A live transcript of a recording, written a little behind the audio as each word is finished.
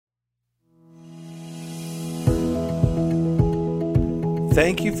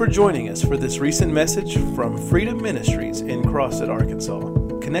Thank you for joining us for this recent message from Freedom Ministries in Crossett, Arkansas.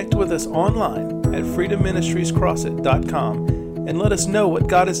 Connect with us online at freedomministriescrossett.com and let us know what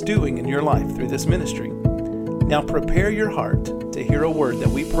God is doing in your life through this ministry. Now prepare your heart to hear a word that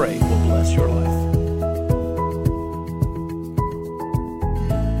we pray will bless your life.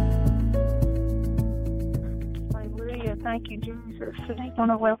 Hallelujah. Thank you, Jesus. I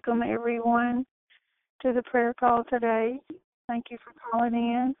want to welcome everyone to the prayer call today. Thank you for calling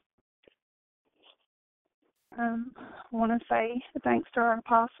in. I want to say thanks to our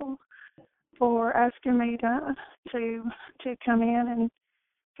apostle for asking me to come in and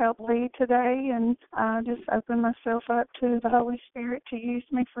help lead today, and I just open myself up to the Holy Spirit to use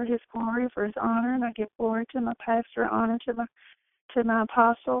me for His glory, for His honor, and I give glory to my pastor, honor to my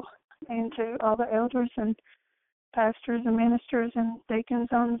apostle, and to all the elders and pastors and ministers and deacons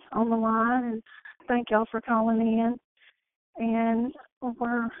on the line, and thank y'all for calling in. And I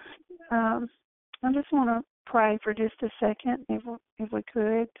just want to pray for just a second, if we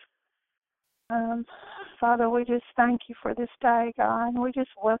could. Father, we just thank you for this day, God. We just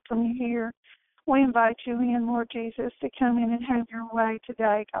welcome you here. We invite you in, Lord Jesus, to come in and have your way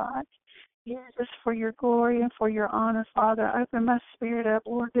today, God. Use us for your glory and for your honor, Father. Open my spirit up,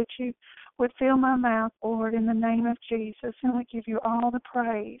 Lord, that you would fill my mouth, Lord, in the name of Jesus. And we give you all the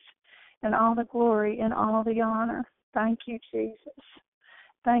praise and all the glory and all the honor. Thank you, Jesus.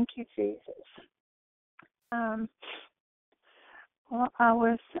 Thank you, Jesus. Well, I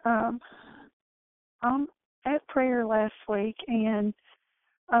was at prayer last week, and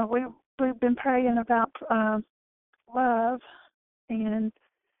we've been praying about love and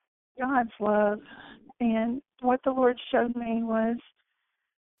God's love. And what the Lord showed me was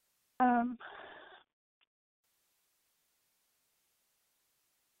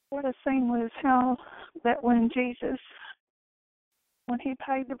what I seen was how that when He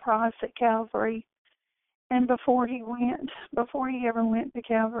paid the price at Calvary, and before he ever went to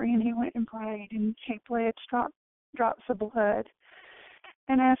Calvary, and he went and prayed, and he bled drops of blood,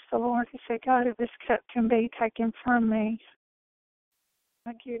 and asked the Lord, he said, God, if this cup can be taken from me,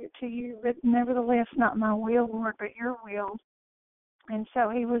 I give it to you, but nevertheless, not my will, Lord, but your will. And so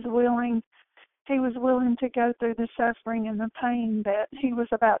he was willing to go through the suffering and the pain that he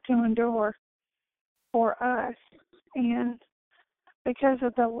was about to endure for us. And because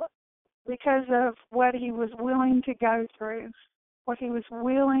of what he was willing to go through, what he was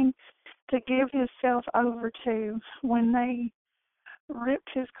willing to give himself over to, when they ripped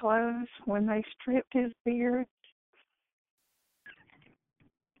his clothes, when they stripped his beard,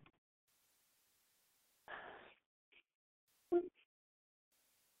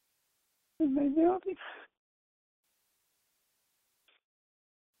 when they nailed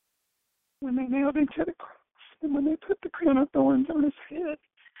him to the cross, and when they put the crown of thorns on his head,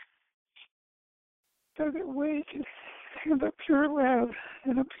 so that we could have a pure love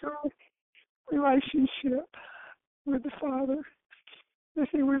and a pure relationship with the Father, that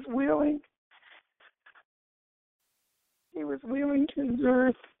he was willing to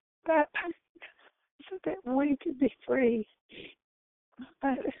endure that pain so that we could be free.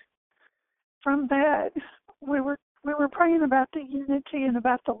 But from that, we were praying about the unity and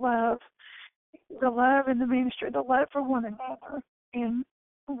about the love in the ministry, the love for one another. And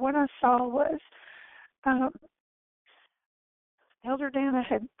what I saw was Elder Dana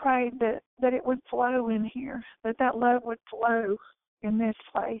had prayed that it would flow in here, that love would flow in this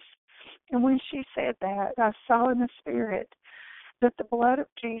place. And when she said that, I saw in the Spirit that the blood of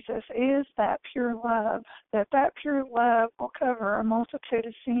Jesus is that pure love, that pure love will cover a multitude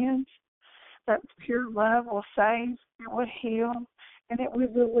of sins, that pure love will save, it will heal, and it will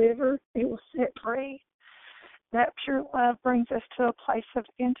deliver, it will set free. That pure love brings us to a place of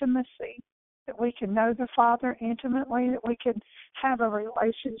intimacy, that we can know the Father intimately, that we can have a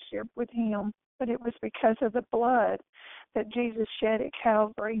relationship with Him. But it was because of the blood that Jesus shed at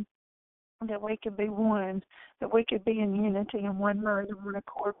Calvary that we could be one, that we could be in unity and one mind and one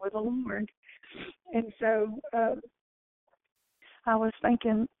accord with the Lord. And so I was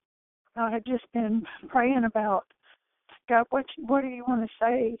thinking, I had just been praying about, God, what do you want to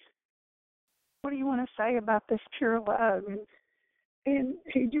say? What do you want to say about this pure love? And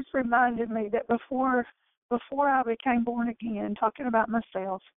He just reminded me that before I became born again, talking about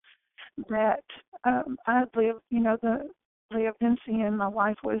myself, that I lived, lived in sin. My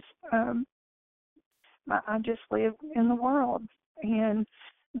life was, I just lived in the world, and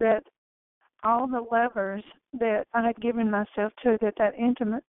that all the lovers that I had given myself to, that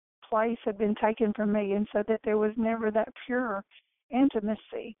intimate place had been taken from me, and so that there was never that pure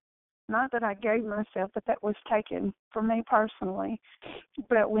intimacy Not that I gave myself, but that was taken from me personally.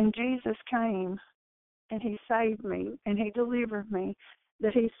 But when Jesus came and he saved me and he delivered me,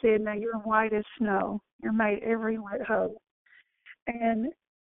 that he said, now you're white as snow. You're made every whit whole. And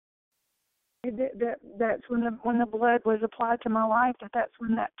that's when the blood was applied to my life, that's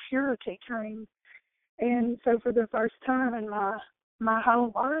when that purity came. And so for the first time in my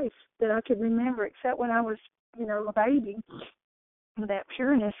whole life that I could remember, except when I was, a baby, that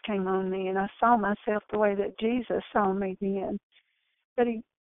pureness came on me, and I saw myself the way that Jesus saw me then. That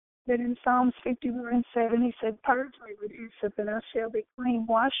in Psalms 51:7, he said, purge me with hyssop, and I shall be clean.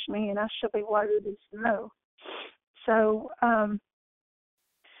 Wash me, and I shall be whiter than snow. So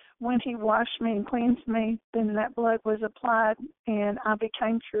when he washed me and cleansed me, then that blood was applied, and I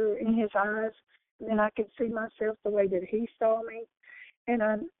became pure in his eyes. And then I could see myself the way that he saw me.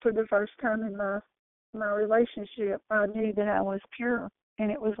 And for the first time in my relationship, I knew that I was pure.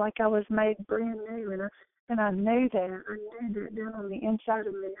 And it was like I was made brand new. And I knew that. I knew that down on the inside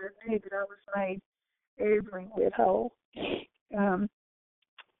of me. I knew that I was made every whit whole. In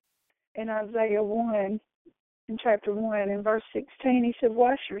Isaiah 1, in chapter 1, in verse 16, he said,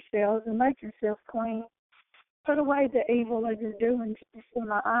 wash yourselves and make yourselves clean. Put away the evil of your doings before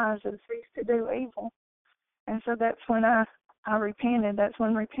my eyes and cease to do evil. And so that's when I repented. That's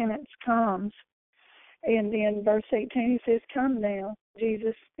when repentance comes. And then verse 18, he says, come now,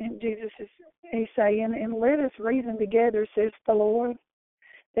 Jesus. And Jesus is saying, and let us reason together, says the Lord,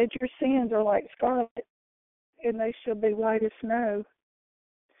 that your sins are like scarlet, and they shall be white as snow,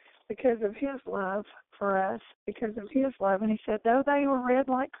 because of his love for us, because of his love. And he said, though they were red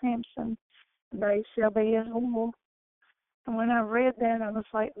like crimson, they shall be as wool. And when I read that, I was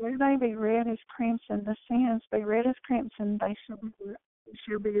like, though they be red as crimson, the sins be red as crimson, they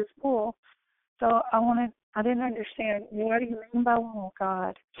shall be as wool. So I didn't understand, what do you mean by wool,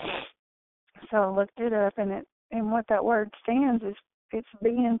 God? So I looked it up, and what that word stands is, it's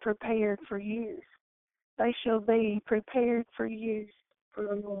being prepared for use. They shall be prepared for use for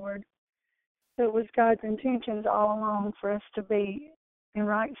the Lord. So it was God's intentions all along for us to be in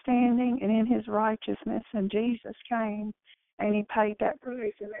right standing and in his righteousness. And Jesus came and he paid that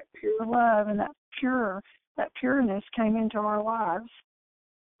price, and that pure love and that pureness came into our lives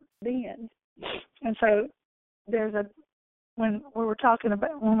then. And so when we're talking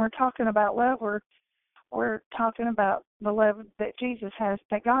about love, we're talking about the love that Jesus has,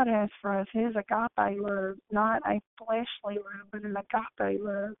 that God has for us, his agape love, not a fleshly love, but an agape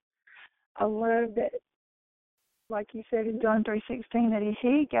love, a love that, like you said in John 3:16, that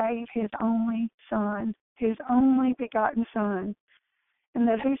he gave his only Son, his only begotten Son, and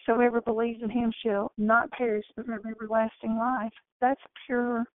that whosoever believes in him shall not perish but have everlasting life. That's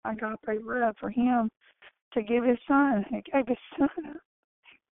pure agape love for him to give his Son. He gave his Son.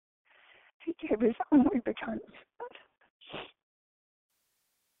 He gave his only begotten Son.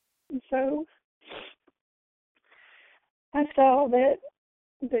 And so I saw that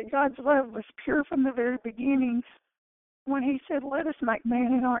God's love was pure from the very beginning when he said, let us make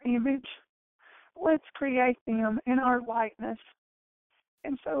man in our image. Let's create them in our likeness.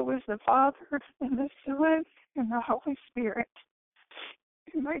 And so it was the Father and the Son and the Holy Spirit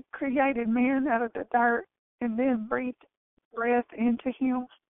who created man out of the dirt and then breathed breath into him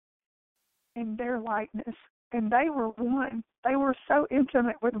in their likeness. And they were one. They were so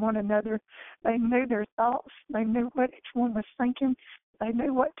intimate with one another. They knew their thoughts. They knew what each one was thinking. They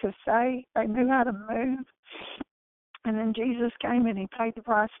knew what to say. They knew how to move. And then Jesus came and he paid the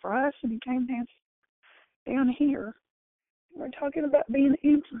price for us, and he came down here. We're talking about being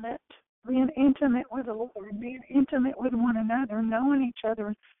intimate with the Lord, being intimate with one another, knowing each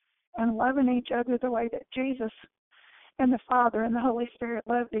other and loving each other the way that Jesus and the Father and the Holy Spirit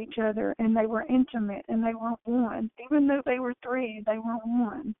loved each other, and they were intimate and they were one. Even though they were three, they were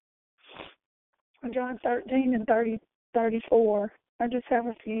one. John 13 and 34. I just have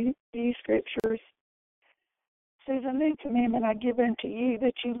a few scriptures. It says, a new commandment I give unto you,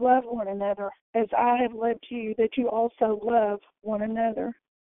 that you love one another, as I have loved you, that you also love one another.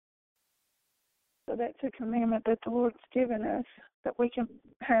 So that's a commandment that the Lord's given us, that we can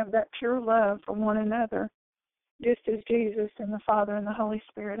have that pure love for one another, just as Jesus and the Father and the Holy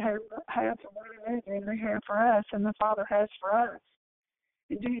Spirit have for one another, and they have for us, and the Father has for us.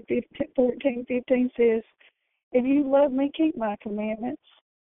 And John 14:15 says, if you love me, keep my commandments.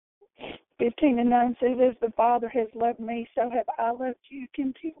 15 and 9 says, as the Father has loved me, so have I loved you.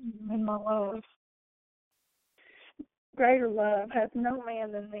 Continue in my love. Greater love hath no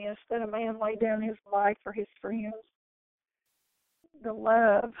man than this, that a man lay down his life for his friends. The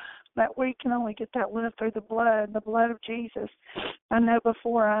love that we can only get that love through the blood of Jesus. I know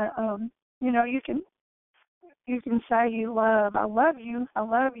before you can say I love you,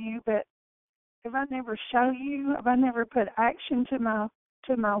 but if I never show you, if I never put action to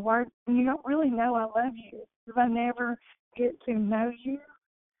my word, you don't really know I love you. If I never get to know you,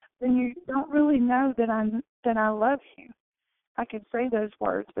 then you don't really know that I love you. I could say those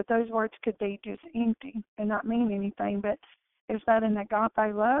words, but those words could be just empty and not mean anything. But is that an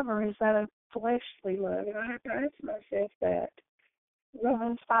agape love or is that a fleshly love? And I have to ask myself that.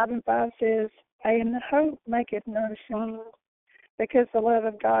 Romans 5:5 says, "And the hope maketh not ashamed, because the love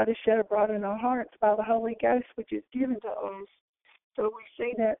of God is shed abroad in our hearts by the Holy Ghost, which is given to us." So we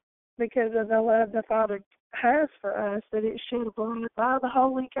see that because of the love the Father has for us, that it's shed abroad by the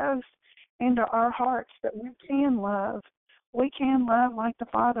Holy Ghost into our hearts, that we can love. We can love like the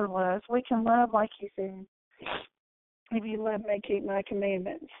Father loves. We can love like He said, "If you love me, keep my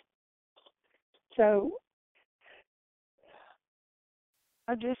commandments." So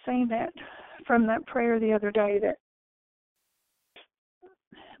I just seen that from that prayer the other day, that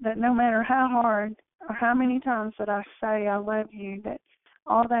no matter how hard or how many times that I say I love you, that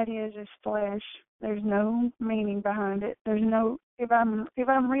all that is flesh. There's no meaning behind it. There's no, if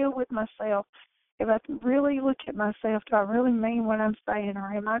I'm real with myself, if I really look at myself, do I really mean what I'm saying,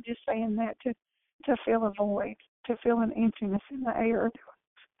 or am I just saying that to fill a void, to fill an emptiness in the air?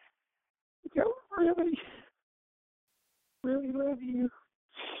 Do I really, really love you?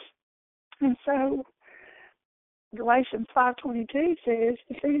 And so Galatians 5:22 says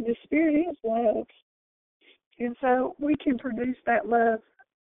the fruit of the Spirit is love. And so we can produce that love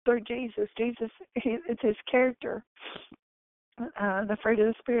through Jesus. It's His character. The fruit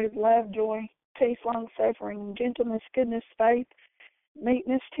of the Spirit is love, joy, peace, long-suffering, gentleness, goodness, faith,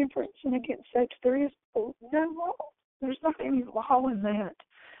 meekness, temperance, and against such there is no law. There's not any law in that.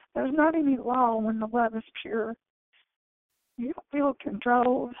 There's not any law when the love is pure. You don't feel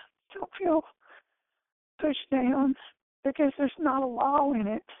controlled. You don't feel pushed down because there's not a law in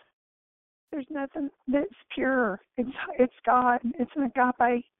it. There's nothing that's pure. It's God. It's an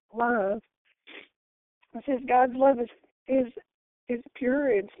agape love. It says God's love is pure.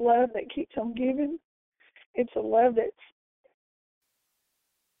 It's love that keeps on giving. It's a love that's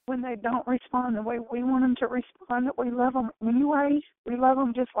when they don't respond the way we want them to respond, that we love them anyway. We love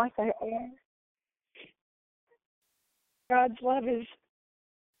them just like they are. God's love is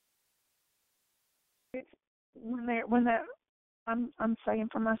I'm saying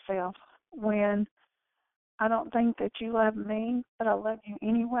for myself, when I don't think that you love me, but I love you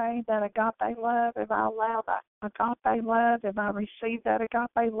anyway, that agape love, if I allow that agape love, if I receive that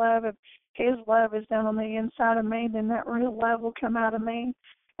agape love, if His love is down on the inside of me, then that real love will come out of me.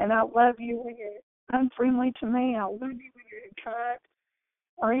 And I love you when you're unfriendly to me. I love you when you're kind,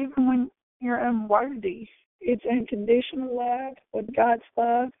 or even when you're unworthy. It's unconditional love with God's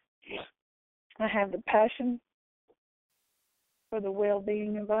love. I have the passion for the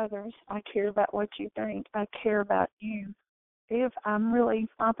well-being of others. I care about what you think. I care about you. If I'm really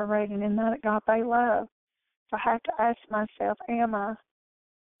operating in that agape love, so I have to ask myself, am I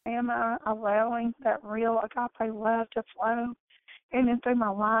allowing that real agape love to flow in and through my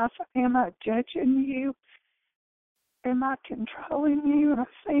life? Am I judging you? Am I controlling you? Am I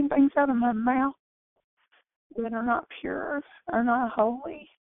saying things out of my mouth that are not pure, are not holy?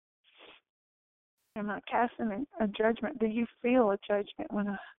 Am I casting a judgment? Do you feel a judgment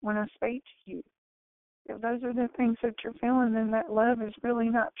when I speak to you? If those are the things that you're feeling, then that love is really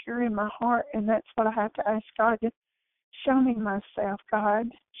not pure in my heart, and that's what I have to ask God to show me myself,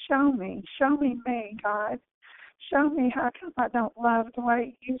 God. Show me me, God. Show me how come I don't love the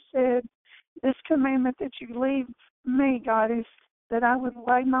way you said. This commandment that you leave me, God, is that I would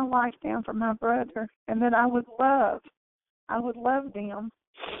lay my life down for my brother, and that I would love them.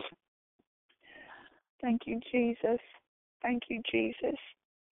 Thank you, Jesus. Thank you, Jesus.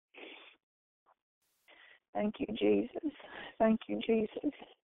 Thank you, Jesus. Thank you, Jesus.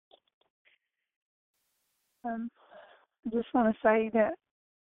 I just want to say that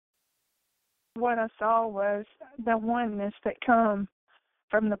what I saw was the oneness that come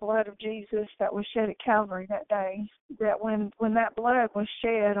from the blood of Jesus that was shed at Calvary that day. That when that blood was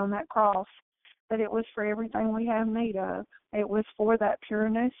shed on that cross, that it was for everything we have need of. It was for that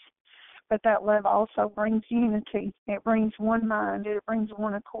pureness. But that love also brings unity. It brings one mind. It brings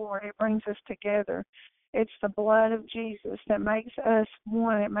one accord. It brings us together. It's the blood of Jesus that makes us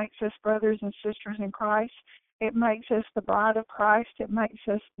one. It makes us brothers and sisters in Christ. It makes us the bride of Christ. It makes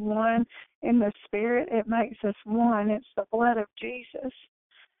us one in the Spirit. It makes us one. It's the blood of Jesus.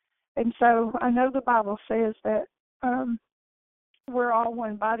 And so I know the Bible says that we're all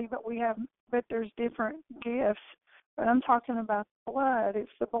one body, but there's different gifts. But I'm talking about the blood.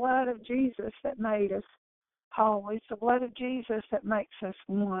 It's the blood of Jesus that made us whole. It's the blood of Jesus that makes us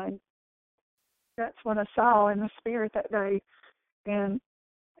one. That's what I saw in the spirit that day, and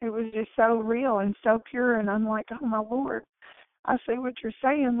it was just so real and so pure. And I'm like, oh my Lord, I see what you're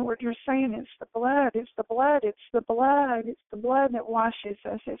saying, Lord. You're saying it's the blood, it's the blood, it's the blood, it's the blood that washes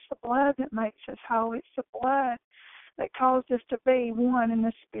us, it's the blood that makes us whole, it's the blood that caused us to be one in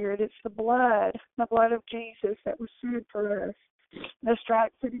the Spirit. It's the blood of Jesus that was shed for us, the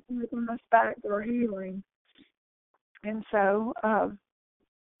stripes that He put on us back for our healing. And so,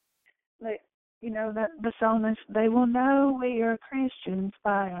 the psalmist, they will know we are Christians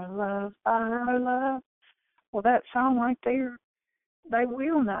by our love, by our love. Well, that song right there, they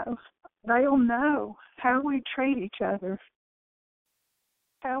will know. They'll know how we treat each other,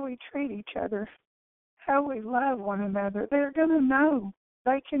 how we love one another. They're going to know.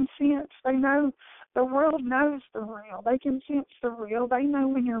 They can sense. They know. The world knows the real. They can sense the real. They know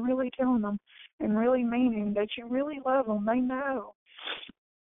when you're really telling them and really meaning that you really love them. They know.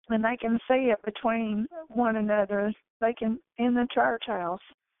 And they can see it between one another. They can, in the church house,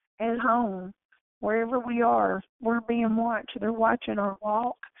 at home, wherever we are, we're being watched. They're watching our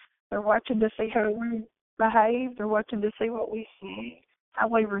walk. They're watching to see how we behave. They're watching to see what we say, how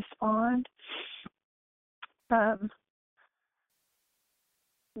we respond.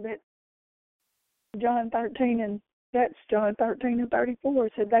 That John 13 and 34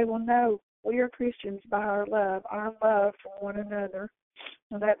 said they will know we are Christians by our love for one another.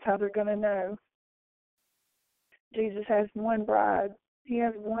 And that's how they're going to know. Jesus has one bride. He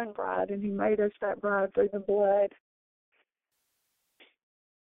has one bride, and He made us that bride through the blood.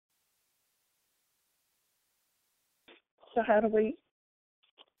 So how do we?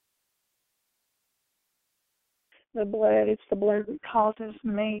 The blood, it's the blood that causes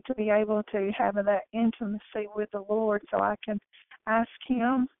me to be able to have that intimacy with the Lord so I can ask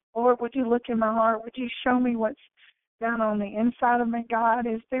Him, Lord, would you look in my heart? Would you show me what's down on the inside of me, God?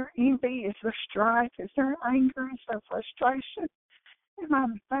 Is there envy? Is there strife? Is there anger? Is there frustration? Am I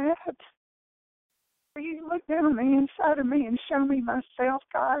bad? Will you look down on the inside of me and show me myself,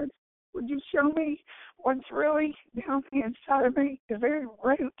 God? Would you show me what's really down the inside of me, the very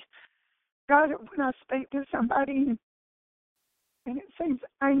root? God, when I speak to somebody and it seems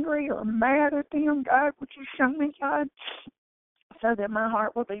angry or mad at them, God, would you show me, God, so that my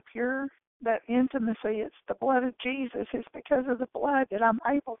heart will be pure? That intimacy, it's the blood of Jesus. It's because of the blood that I'm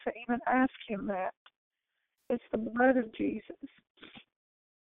able to even ask Him that. It's the blood of Jesus.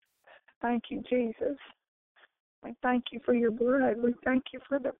 Thank you, Jesus. We thank you for your blood. We thank you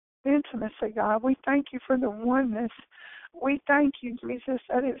for the intimacy, God. We thank you for the oneness. We thank you, Jesus,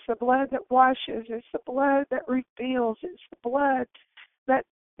 that it's the blood that washes. It's the blood that reveals. It's the blood that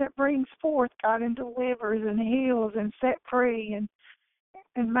brings forth, God, and delivers and heals and set free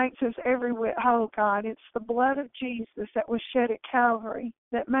and makes us every whit whole, God. It's the blood of Jesus that was shed at Calvary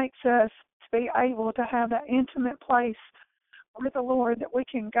that makes us to be able to have that intimate place with the Lord, that we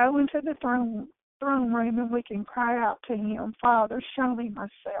can go into the throne room and we can cry out to Him, Father, show me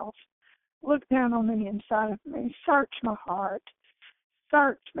myself. Look down on the inside of me. Search my heart.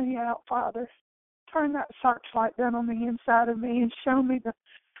 Search me out, Father. Turn that searchlight down on the inside of me and show me the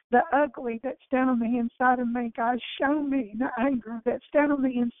ugly that's down on the inside of me, God. Show me the anger that's down on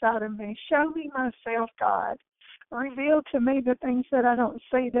the inside of me. Show me myself, God. Reveal to me the things that I don't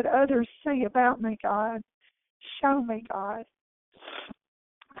see, that others see about me, God. Show me, God.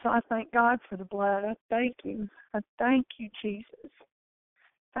 So I thank God for the blood. I thank you. I thank you, Jesus.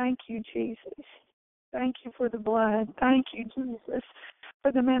 Thank you, Jesus. Thank you for the blood. Thank you, Jesus,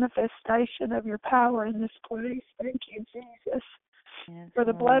 for the manifestation of your power in this place. Thank you, Jesus. Yes, for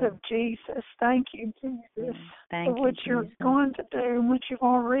the blood of Jesus. Thank you, Jesus, for what you're going to do and what you've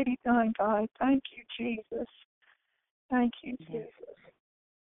already done, God. Thank you, Jesus. Thank you, Jesus.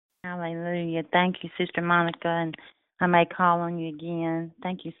 Hallelujah. Thank you, Sister Monica, and I may call on you again.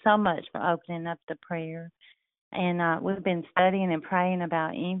 Thank you so much for opening up the prayer. And we've been studying and praying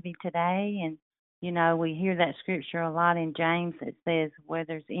about envy today, and, we hear that scripture a lot in James that says, where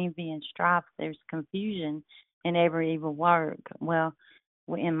there's envy and strife, there's confusion in every evil work. Well,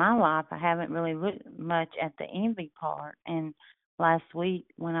 in my life, I haven't really looked much at the envy part. And last week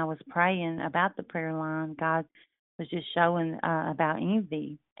when I was praying about the prayer line, God was just showing about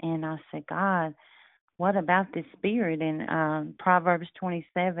envy. And I said, God, what about this spirit? And Proverbs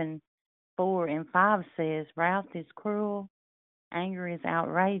 27:4-5 says, wrath is cruel, anger is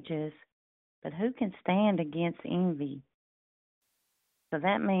outrageous, but who can stand against envy? So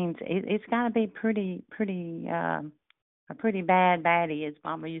that means it's got to be pretty a pretty bad baddie, as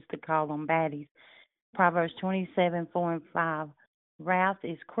Mama used to call them, baddies. Proverbs 27:4 and 5. Wrath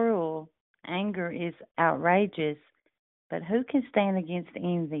is cruel, anger is outrageous, but who can stand against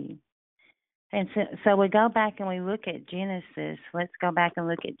envy? And so we go back and we look at Genesis. Let's go back and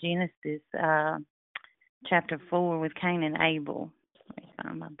look at Genesis chapter 4 with Cain and Abel. Let me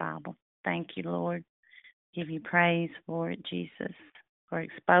find my Bible. Thank you, Lord. Give you praise for it, Jesus, for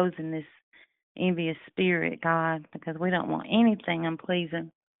exposing this envious spirit, God, because we don't want anything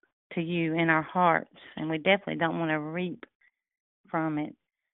unpleasing to you in our hearts, and we definitely don't want to reap from it.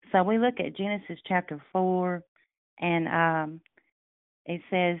 So we look at Genesis chapter 4, and it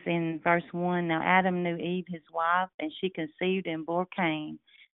says in verse 1, Now Adam knew Eve his wife, and she conceived and bore Cain,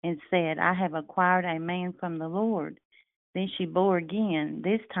 and said, I have acquired a man from the Lord. Then she bore again,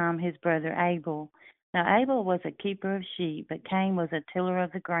 this time his brother Abel. Now Abel was a keeper of sheep, but Cain was a tiller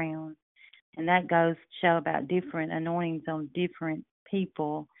of the ground. And that goes to show about different anointings on different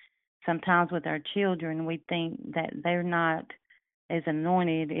people. Sometimes with our children, we think that they're not as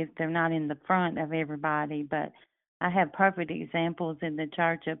anointed if they're not in the front of everybody. But I have perfect examples in the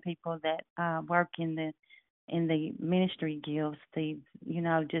church of people that work in the ministry gifts,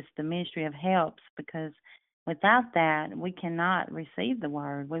 just the ministry of helps, because without that, we cannot receive the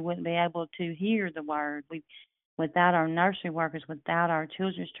word. We wouldn't be able to hear the word. Without our nursery workers, without our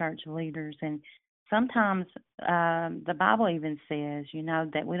children's church leaders. And sometimes the Bible even says,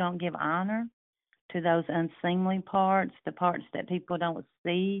 that we don't give honor to those unseemly parts, the parts that people don't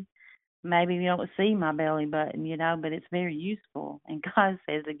see. Maybe you don't see my belly button, but it's very useful. And God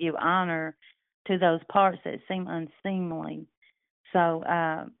says to give honor to those parts that seem unseemly. So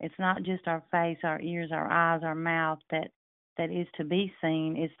it's not just our face, our ears, our eyes, our mouth that is to be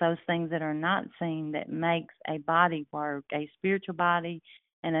seen. It's those things that are not seen that makes a body work, a spiritual body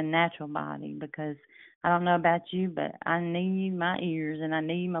and a natural body. Because I don't know about you, but I need my ears and I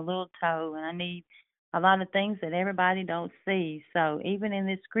need my little toe and I need a lot of things that everybody don't see. So even in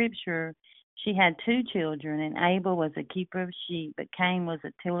this scripture, she had 2 children, and Abel was a keeper of sheep, but Cain was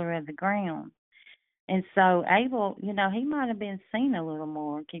a tiller of the ground. And so Abel, he might have been seen a little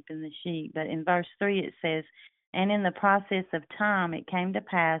more keeping the sheep. But in verse 3 it says, And in the process of time it came to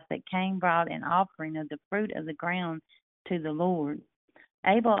pass that Cain brought an offering of the fruit of the ground to the Lord.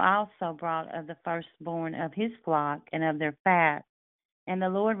 Abel also brought of the firstborn of his flock and of their fat. And the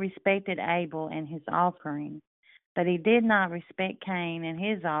Lord respected Abel and his offering. But he did not respect Cain and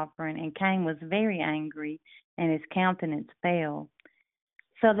his offering, and Cain was very angry, and his countenance fell.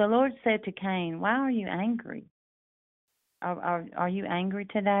 So the Lord said to Cain, Why are you angry? Are you angry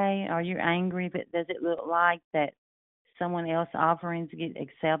today? Are you angry? Does it look like that someone else's offerings get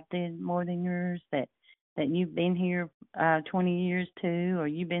accepted more than yours? That you've been here 20 years too, or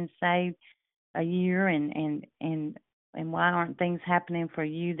you've been saved a year, and why aren't things happening for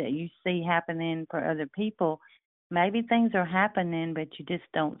you that you see happening for other people? Maybe things are happening, but you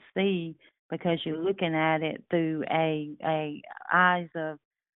just don't see because you're looking at it through a eyes of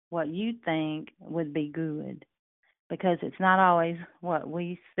what you think would be good. Because it's not always what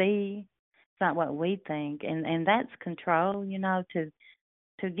we see, it's not what we think, and that's control.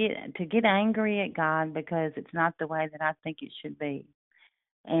 To get angry at God because it's not the way that I think it should be,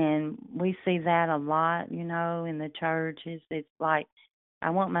 and we see that a lot. In the churches, it's like I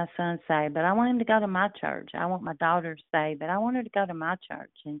want my son saved, but I want him to go to my church. I want my daughter saved, but I want her to go to my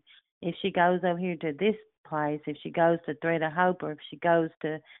church. And if she goes over here to this place, if she goes to Thread of Hope, or if she goes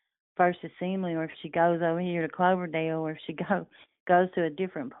to First Assembly, or if she goes over here to Cloverdale, or if she goes to a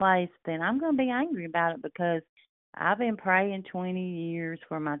different place, then I'm going to be angry about it because I've been praying 20 years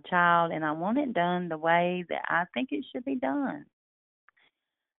for my child, and I want it done the way that I think it should be done.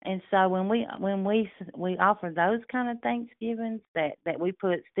 And so when we offer those kind of Thanksgivings, that we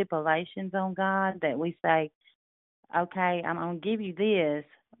put stipulations on God, that we say, okay, I'm going to give you this,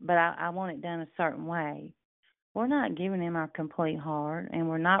 but I want it done a certain way. We're not giving him our complete heart, and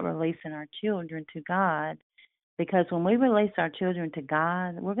we're not releasing our children to God, because when we release our children to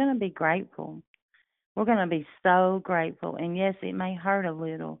God, we're going to be grateful. We're going to be so grateful. And yes, it may hurt a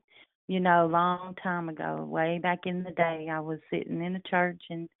little. Long time ago, way back in the day, I was sitting in a church,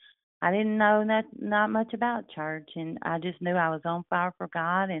 and I didn't know not much about church, and I just knew I was on fire for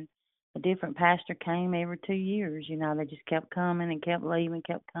God, and a different pastor came every 2 years. They just kept coming and kept leaving,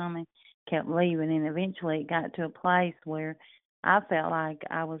 kept coming, kept leaving, and eventually it got to a place where I felt like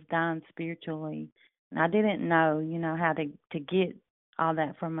I was dying spiritually, and I didn't know, how to get all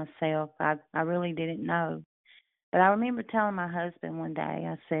that for myself. I really didn't know. But I remember telling my husband one day,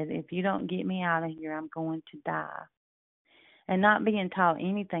 I said, if you don't get me out of here, I'm going to die. And not being taught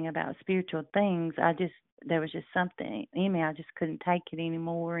anything about spiritual things, I just there was just something in me. I just couldn't take it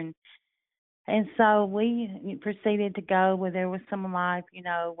anymore, and so we proceeded to go where there was some life,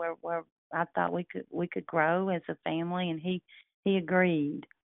 where I thought we could grow as a family, and he agreed.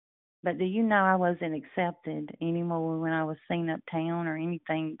 But do you know I wasn't accepted anymore when I was seen uptown or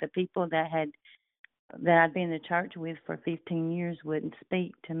anything? The people that I'd been to church with for 15 years wouldn't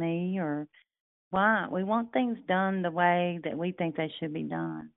speak to me. Or why? We want things done the way that we think they should be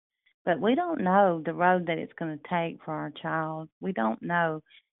done. But we don't know the road that it's going to take for our child. We don't know.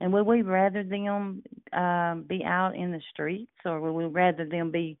 And would we rather them be out in the streets, or would we rather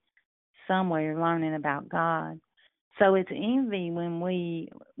them be somewhere learning about God? So it's envy when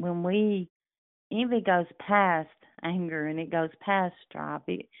envy goes past anger and it goes past strife.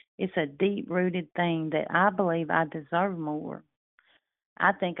 It's a deep rooted thing that I believe I deserve more.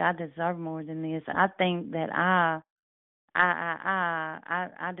 I think I deserve more than this. I think that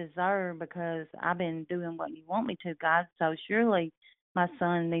I deserve, because I've been doing what you want me to, God. So surely my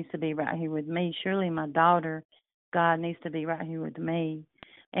son needs to be right here with me. Surely my daughter, God, needs to be right here with me.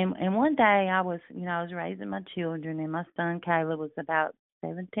 And one day I was raising my children, and my son Caleb was about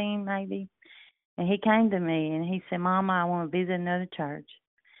 17 maybe, and he came to me and he said, "Mama, I want to visit another church."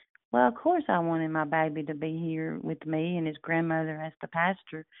 Well, of course I wanted my baby to be here with me and his grandmother as the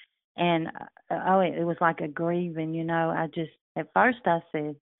pastor. And it was like a grieving, at first I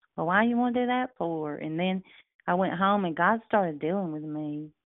said, "Well, why you want to do that for?" And then I went home and God started dealing with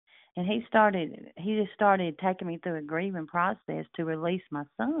me. And he just started taking me through a grieving process to release my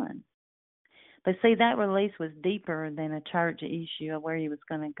son. But see, that release was deeper than a church issue of where he was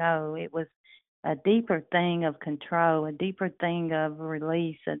going to go. It was a deeper thing of control, a deeper thing of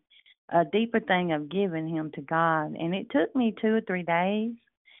release, a deeper thing of giving him to God. And it took me 2 or 3 days.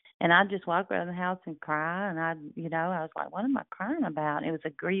 And I'd just walk around the house and cry. And I was like, what am I crying about? It was a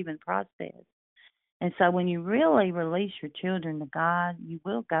grieving process. And so when you really release your children to God, you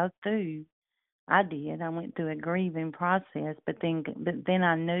will go through. I did. I went through a grieving process, but then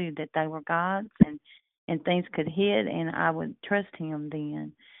I knew that they were God's, and things could hit, and I would trust him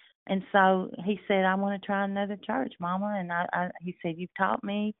then. And so he said, "I want to try another church, Mama." And he said, "You've taught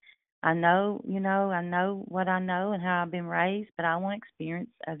me. I know, I know what I know and how I've been raised, but I want to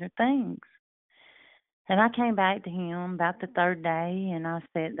experience other things." And I came back to him about the third day, and I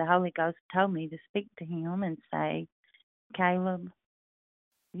said, the Holy Ghost told me to speak to him and say, "Caleb,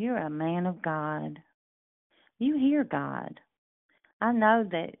 you're a man of God. You hear God. I know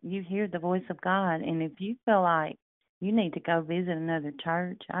that you hear the voice of God, and if you feel like you need to go visit another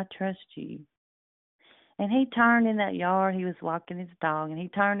church, I trust you." And he turned in that yard. He was walking his dog, and he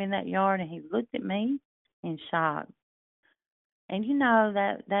turned in that yard, and he looked at me in shock. And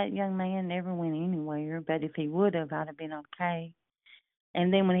that young man never went anywhere, but if he would have, I'd have been okay.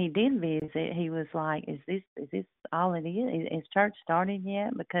 And then when he did visit, he was like, is this all it is? Is church started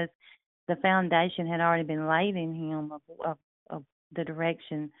yet?" Because the foundation had already been laid in him of the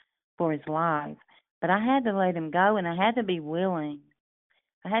direction for his life. But I had to let him go, and I had to be willing.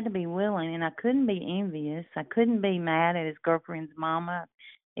 I had to be willing, and I couldn't be envious. I couldn't be mad at his girlfriend's mama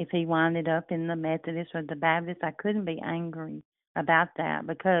if he winded up in the Methodist or the Baptist. I couldn't be angry about that,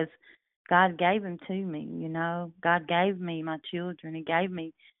 because God gave him to me, God gave me my children. He gave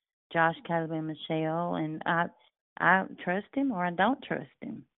me Josh, Caleb, and Michelle, and I trust him or I don't trust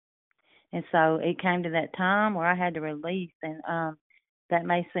him. And so it came to that time where I had to release, and that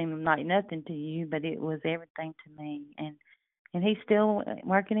may seem like nothing to you, but it was everything to me. And he's still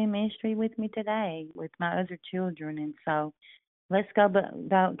working in ministry with me today with my other children. And so let's go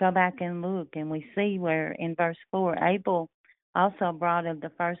back and look, and we see where in verse 4, Abel also brought of the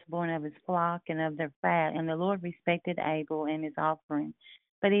firstborn of his flock and of their fat, and the Lord respected Abel and his offering.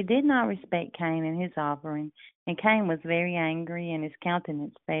 But he did not respect Cain and his offering, and Cain was very angry, and his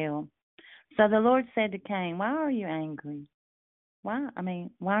countenance fell. So the Lord said to Cain, "Why are you angry? Why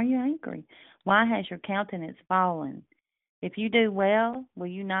are you angry? Why has your countenance fallen? If you do well, will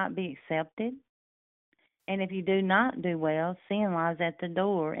you not be accepted? And if you do not do well, sin lies at the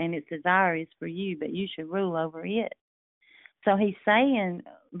door, and its desire is for you, but you should rule over it." So he's saying,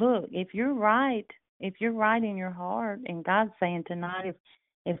 look, if you're right in your heart, and God's saying tonight,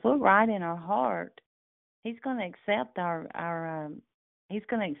 if we're right in our heart, he's going to accept he's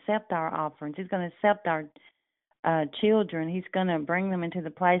going to accept our offerings. He's going to accept our children. He's going to bring them into the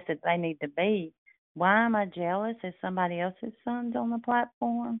place that they need to be. Why am I jealous if somebody else's son's on the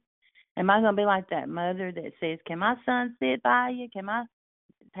platform? Am I going to be like that mother that says, "Can my son sit by you?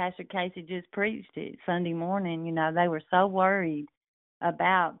 Pastor Casey just preached it Sunday morning. They were so worried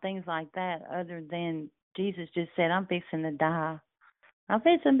about things like that, other than Jesus just said, "I'm fixing to die. I'm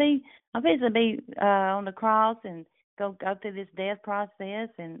fixing to be on the cross and go through this death process,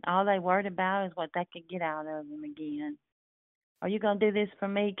 and all they worried about is what they could get out of him again. Are you going to do this for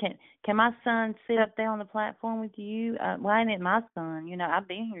me? Can my son sit up there on the platform with you? Why isn't it my son? You know, I've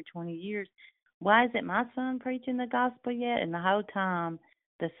been here 20 years. Why isn't my son preaching the gospel yet? And the whole time,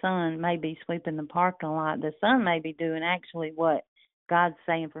 the son may be sweeping the parking lot. The son may be doing actually what God's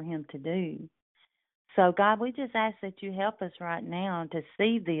saying for him to do. So, God, we just ask that you help us right now to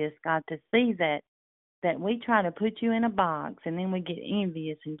see this, God, to see that we try to put you in a box, and then we get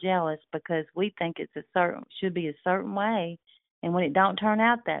envious and jealous because we think should be a certain way, and when it don't turn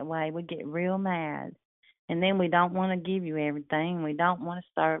out that way, we get real mad, and then we don't want to give you everything. We don't want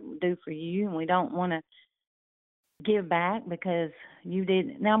to do for you, and we don't want to give back because you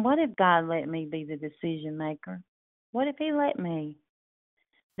didn't. Now, what if God let me be the decision maker? What if He let me?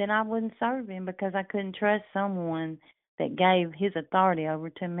 Then I wouldn't serve Him because I couldn't trust someone that gave His authority over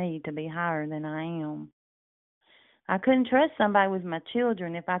to me to be higher than I am. I couldn't trust somebody with my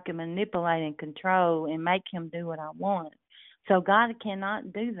children if I could manipulate and control and make him do what I want. So God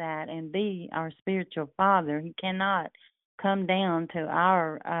cannot do that and be our spiritual father. He cannot come down to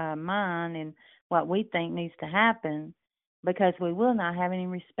our mind and what we think needs to happen, because we will not have any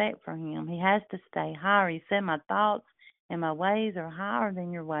respect for Him. He has to stay higher. He said, my thoughts and my ways are higher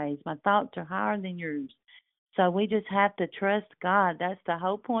than your ways. My thoughts are higher than yours. So we just have to trust God. That's the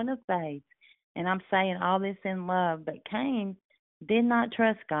whole point of faith. And I'm saying all this in love. But Cain did not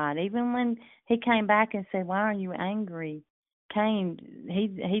trust God. Even when he came back and said, why are you angry? Cain,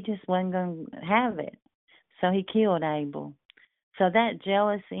 he just wasn't going to have it. So he killed Abel. So that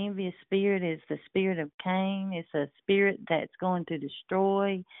jealous, envious spirit is the spirit of Cain. It's a spirit that's going to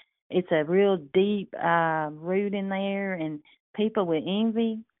destroy. It's a real deep root in there. And people with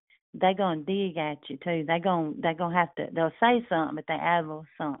envy, they're going to dig at you too. They're going to have to, they'll say something, but they add a little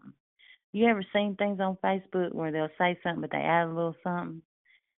something. You ever seen things on Facebook where they'll say something, but they add a little something?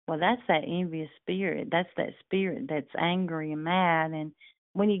 Well, that's that envious spirit. That's that spirit that's angry and mad. And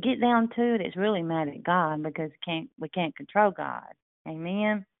when you get down to it, it's really mad at God because we can't control God.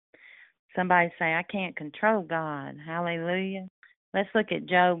 Amen? Somebody say, I can't control God. Hallelujah. Let's look at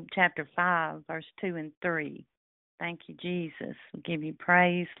Job chapter 5, verse 2 and 3. Thank you, Jesus. We give you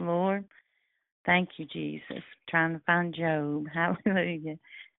praise, Lord. Thank you, Jesus. Trying to find Job. Hallelujah.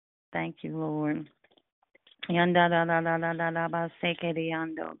 Thank you, Lord. Yanda la la la la la la ba seke de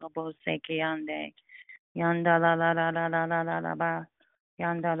yando bo seke yande. Yanda la la la la la la la la ba.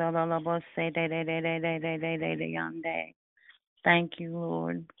 Yanda la la la bo se de de de de de de de de de yande. Thank you,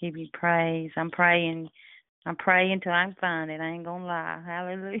 Lord. Give you praise. I'm praying till I can find it. I ain't gonna lie.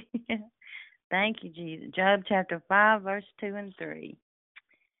 Hallelujah. Thank you, Jesus. Job chapter 5, verse 2 and 3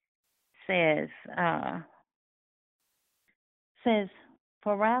 says,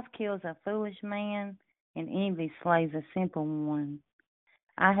 for wrath kills a foolish man, and envy slays a simple one.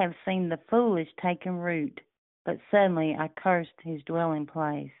 I have seen the foolish taken root, but suddenly I cursed his dwelling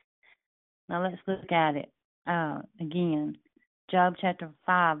place. Now let's look at it again. Job chapter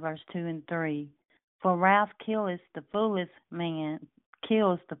 5, verse 2 and 3. For wrath kills the foolish man,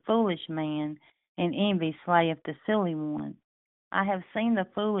 and envy slayeth the silly one. I have seen the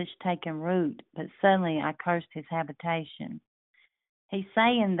foolish taken root, but suddenly I cursed his habitation. He's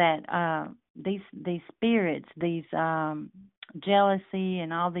saying that these spirits, these jealousy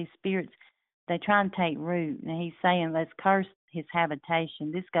and all these spirits, they try and take root. And he's saying, let's curse his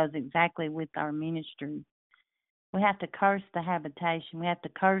habitation. This goes exactly with our ministry. We have to curse the habitation. We have to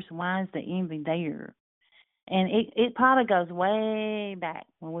curse, why is the envy there? And it probably goes way back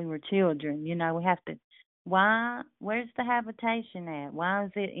when we were children. You know, we have to, where's the habitation at? Why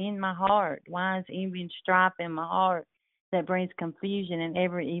is it in my heart? Why is envy and strife in my heart that brings confusion in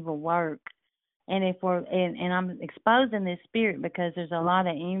every evil work? And if and I'm exposing this spirit because there's a lot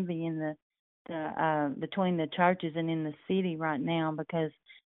of envy in the between the churches and in the city right now, because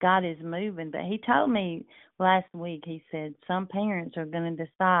God is moving. But He told me last week, He said, some parents are going to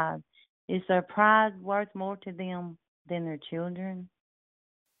decide, is their pride worth more to them than their children?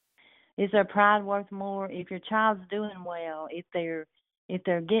 Is their pride worth more if your child's doing well, if they're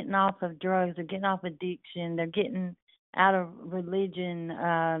getting off of drugs, they're getting off addiction, they're getting out of religion,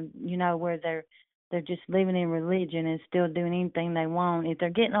 where they're just living in religion and still doing anything they want. If they're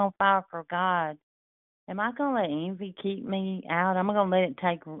getting on fire for God, am I going to let envy keep me out? I'm going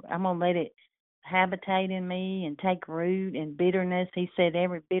to let it habitate in me and take root, and bitterness. He said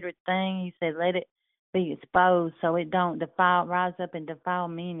every bitter thing, He said, let it be exposed so it don't rise up and defile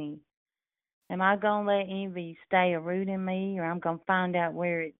many. Am I going to let envy stay a root in me, or I'm going to find out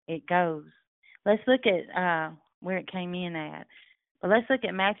where it goes? Let's look at where it came in at. But let's look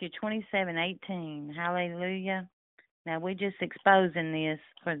at Matthew 27:18. Hallelujah. Now, we're just exposing this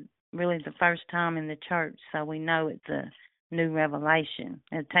for really the first time in the church, so we know it's a new revelation.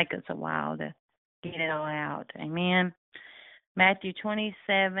 It'll take us a while to get it all out. Amen. Matthew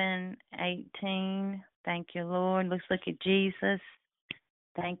 27:18. Thank you, Lord. Let's look at Jesus.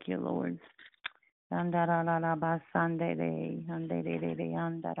 Thank you, Lord.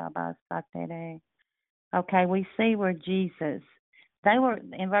 Okay, we see where Jesus, they were,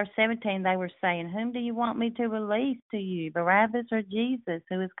 in verse 17, they were saying, whom do you want me to release to you, Barabbas or Jesus,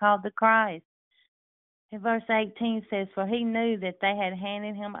 who is called the Christ? In verse 18 says, for he knew that they had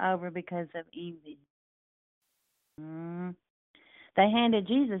handed him over because of envy. They handed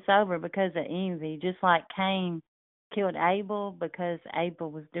Jesus over because of envy, just like Cain killed Abel because Abel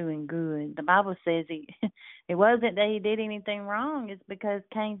was doing good. The Bible says it wasn't that he did anything wrong. It's because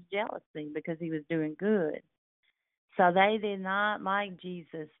Cain's jealousy, because he was doing good. So they did not like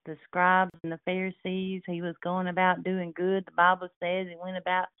Jesus. The scribes and the Pharisees, he was going about doing good. The Bible says he went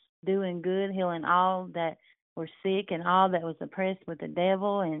about doing good, healing all that were sick and all that was oppressed with the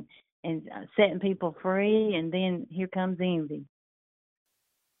devil and setting people free. And then here comes envy.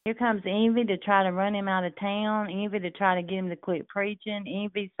 Here comes envy to try to run him out of town, envy to try to get him to quit preaching,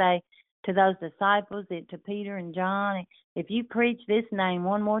 envy say to those disciples, to Peter and John, if you preach this name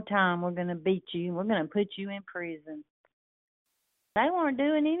one more time, we're going to beat you. We're going to put you in prison. They weren't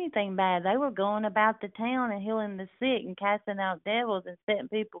doing anything bad. They were going about the town and healing the sick and casting out devils and setting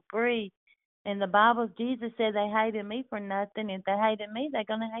people free. In the Bible, Jesus said they hated me for nothing. If they hated me, they're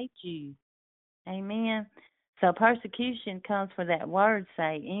going to hate you. Amen. So persecution comes for that word,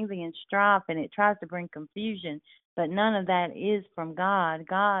 say, envy and strife, and it tries to bring confusion. But none of that is from God.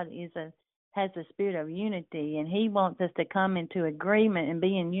 God has the spirit of unity, and he wants us to come into agreement and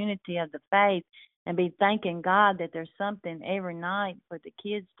be in unity of the faith and be thanking God that there's something every night for the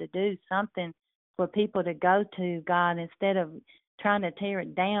kids to do, something for people to go to, God, instead of trying to tear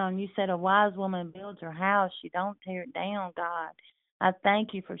it down. You said a wise woman builds her house. She don't tear it down, God. I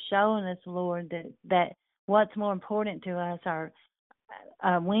thank you for showing us, Lord, that what's more important to us are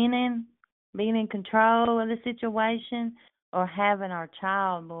winning, being in control of the situation, or having our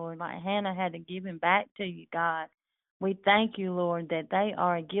child, Lord, like Hannah had to give him back to you, God. We thank you, Lord, that they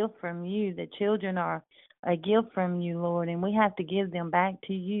are a gift from you. The children are a gift from you, Lord, and we have to give them back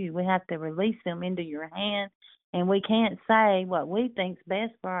to you. We have to release them into your hand, and we can't say what we think's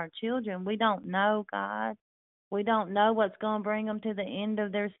best for our children. We don't know, God. We don't know what's going to bring them to the end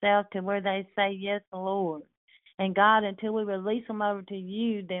of their self to where they say, yes, Lord. And God, until we release them over to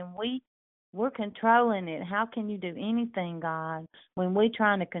you, then we're controlling it. How can you do anything, God, when we're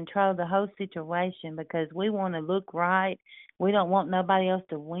trying to control the whole situation because we want to look right? We don't want nobody else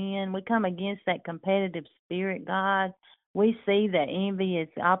to win. We come against that competitive spirit, God. We see that envy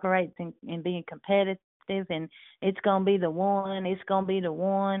operates in being competitive, and it's going to be the one,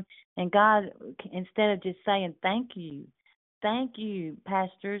 And God, instead of just saying thank you,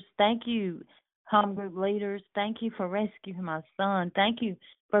 pastors, thank you, home group leaders, thank you for rescuing my son, thank you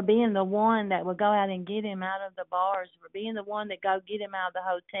for being the one that will go out and get him out of the bars, for being the one that go get him out of the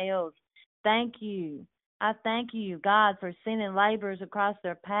hotels. Thank you. I thank you, God, for sending laborers across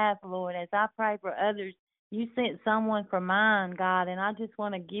their path, Lord. As I pray for others, you sent someone for mine, God, and I just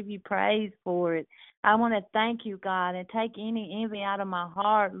want to give you praise for it. I want to thank you, God, and take any envy out of my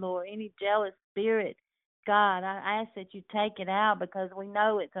heart, Lord, any jealous spirit. God, I ask that you take it out because we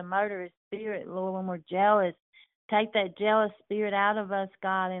know it's a murderous spirit, Lord, when we're jealous. Take that jealous spirit out of us,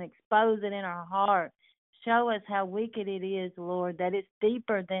 God, and expose it in our heart. Show us how wicked it is, Lord, that it's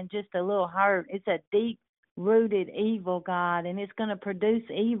deeper than just a little hurt. It's a deep-rooted evil, God, and it's going to produce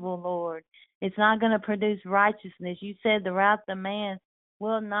evil, Lord. It's not going to produce righteousness. You said the wrath of man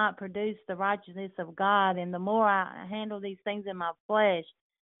will not produce the righteousness of God. And the more I handle these things in my flesh,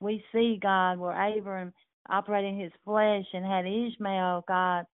 we see, God, where Abram operated his flesh and had Ishmael,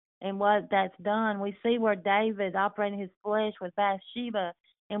 God, and what that's done. We see where David operated his flesh with Bathsheba,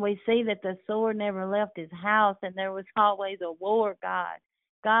 and we see that the sword never left his house, and there was always a war, God.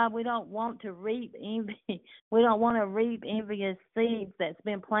 God, we don't want to reap envy. We don't want to reap envious seeds that's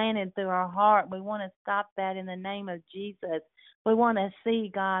been planted through our heart. We want to stop that in the name of Jesus. We want to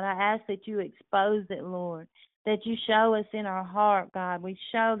see, God. I ask that you expose it, Lord, that you show us in our heart, God. We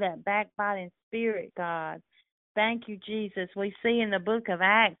show that backbiting spirit, God. Thank you, Jesus. We see in the book of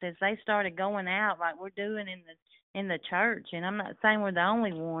Acts as they started going out like we're doing in the church, and I'm not saying we're the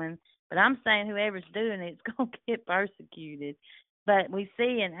only one, but I'm saying whoever's doing it's going to get persecuted. But we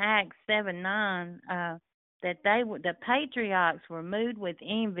see in Acts 7:9 that the patriarchs were moved with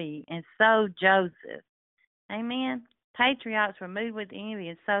envy, and so Joseph. Amen. patriarchs were moved with envy,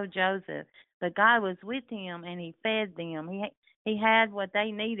 and so Joseph. But God was with him, and he fed them. He had what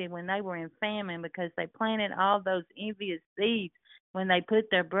they needed when they were in famine, because they planted all those envious seeds when they put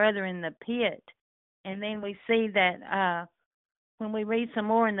their brother in the pit. And then we see that when we read some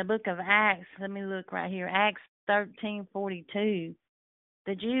more in the book of Acts, let me look right here, Acts 13:42.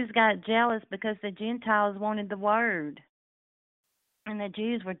 The Jews got jealous because the Gentiles wanted the word, and the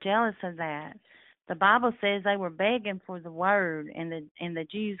Jews were jealous of that. The Bible says they were begging for the word, and the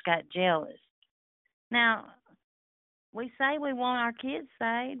Jews got jealous. Now, we say we want our kids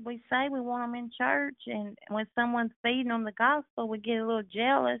saved. We say we want them in church, and when someone's feeding them the gospel, we get a little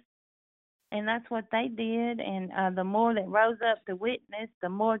jealous, and that's what they did. And the more that rose up to witness, the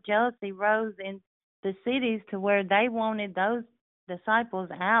more jealousy rose in the cities to where they wanted those disciples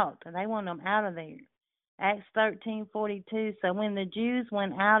out. They wanted them out of there. Acts 13:42. So when the Jews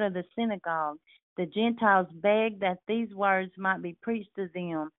went out of the synagogue, the Gentiles begged that these words might be preached to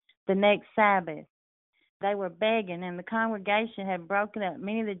them the next Sabbath. They were begging, and the congregation had broken up.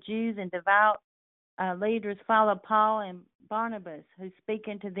 Many of the Jews and devout leaders followed Paul and Barnabas, who,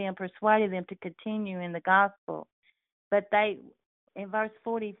 speaking to them, persuaded them to continue in the gospel. But in verse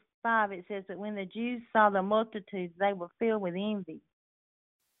 45, it says that when the Jews saw the multitudes, they were filled with envy.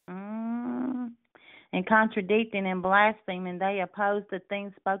 And contradicting and blaspheming, they opposed the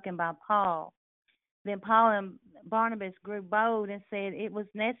things spoken by Paul. Then Paul and Barnabas grew bold and said, it was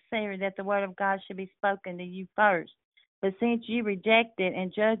necessary that the word of God should be spoken to you first. But since you reject it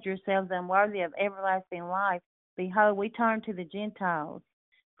and judge yourselves unworthy of everlasting life, behold, we turn to the Gentiles.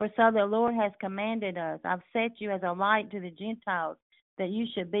 For so the Lord has commanded us, I've set you as a light to the Gentiles, that you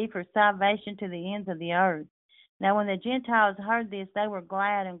should be for salvation to the ends of the earth. Now when the Gentiles heard this, they were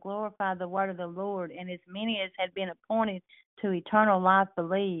glad and glorified the word of the Lord, and as many as had been appointed to eternal life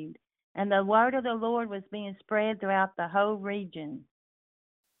believed. And the word of the Lord was being spread throughout the whole region.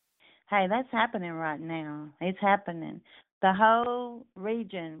 Hey, that's happening right now. It's happening. The whole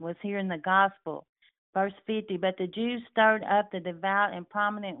region was hearing the gospel. Verse 50, but the Jews stirred up the devout and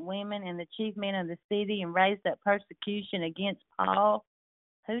prominent women and the chief men of the city and raised up persecution against Paul.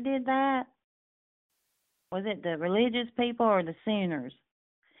 Who did that? Was it the religious people or the sinners?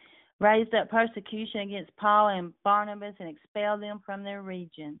 Raised up persecution against Paul and Barnabas and expelled them from their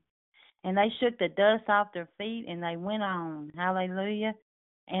region. And they shook the dust off their feet and they went on. Hallelujah.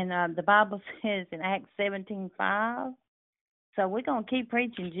 And the Bible says in Acts 17:5. So we're going to keep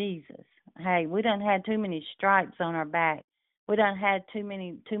preaching Jesus. Hey, we done had too many stripes on our back. We done had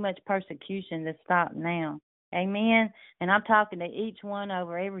too much persecution to stop now. Amen. And I'm talking to each one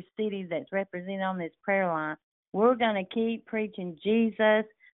over every city that's represented on this prayer line. We're going to keep preaching Jesus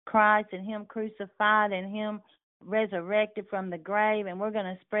Christ and Him crucified and Him resurrected from the grave, and we're going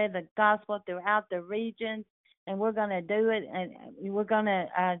to spread the gospel throughout the regions, and we're going to do it, and we're going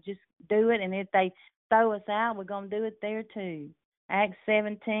to just do it. And if they throw us out, we're going to do it there too. Acts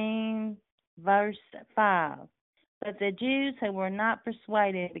 17, verse 5. But the Jews who were not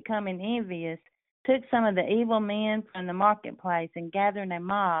persuaded, becoming envious, took some of the evil men from the marketplace and gathering a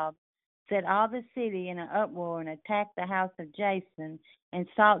mob, set all the city in an uproar and attacked the house of Jason and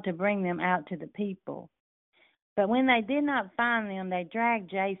sought to bring them out to the people. But when they did not find them, they dragged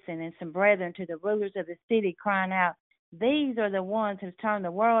Jason and some brethren to the rulers of the city, crying out, these are the ones who've turned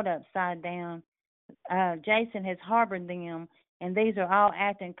the world upside down. Jason has harbored them, and these are all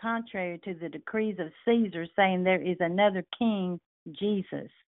acting contrary to the decrees of Caesar, saying there is another king,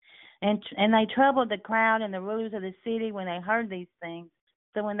 Jesus. And they troubled the crowd and the rulers of the city when they heard these things.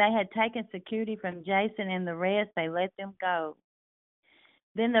 So when they had taken security from Jason and the rest, they let them go.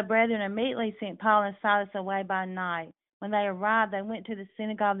 Then the brethren immediately sent Paul and Silas away by night. When they arrived, they went to the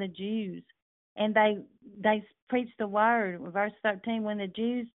synagogue of the Jews, and they preached the word. Verse 13, when the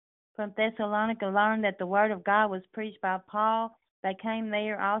Jews from Thessalonica learned that the word of God was preached by Paul, they came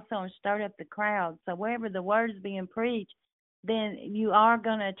there also and stirred up the crowd. So wherever the word is being preached, then you are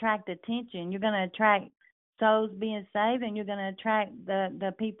going to attract attention. You're going to attract souls being saved, and you're going to attract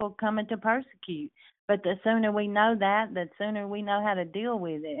the people coming to persecute. But the sooner we know that, the sooner we know how to deal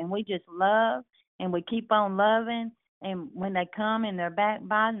with it. And we just love, and we keep on loving. And when they come and they're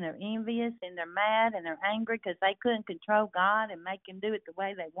backbiting, they're envious, and they're mad, and they're angry because they couldn't control God and make Him do it the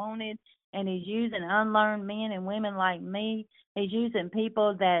way they wanted. And He's using unlearned men and women like me. He's using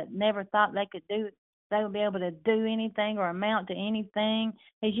people that never thought they could do it. They would be able to do anything or amount to anything.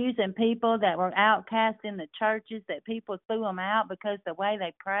 He's using people that were outcast in the churches, that people threw them out because the way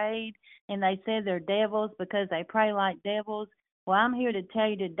they prayed, and they said they're devils because they pray like devils. Well, I'm here to tell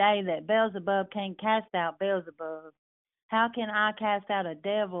you today that Beelzebub can't cast out Beelzebub. How can I cast out a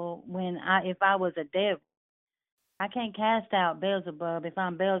devil if I was a devil? I can't cast out Beelzebub if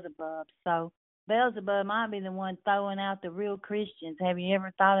I'm Beelzebub. So Beelzebub might be the one throwing out the real Christians. Have you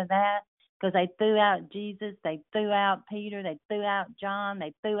ever thought of that? Because they threw out Jesus, they threw out Peter, they threw out John,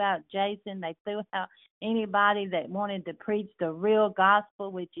 they threw out Jason, they threw out anybody that wanted to preach the real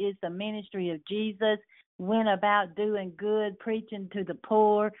gospel, which is the ministry of Jesus, went about doing good, preaching to the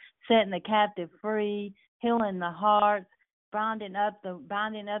poor, setting the captive free, healing the hearts, binding up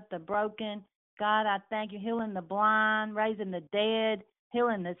the broken. God, I thank you, healing the blind, raising the dead,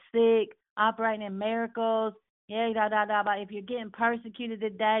 healing the sick, operating in miracles. Yeah, If you're getting persecuted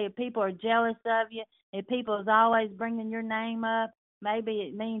today, if people are jealous of you, if people is always bringing your name up, maybe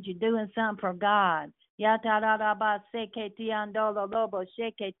it means you're doing something for God. Yeah, they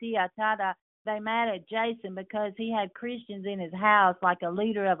mad at Jason because he had Christians in his house like a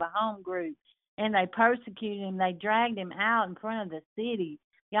leader of a home group, and they persecuted him. They dragged him out in front of the city.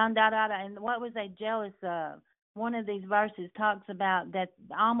 And what was they jealous of? One of these verses talks about that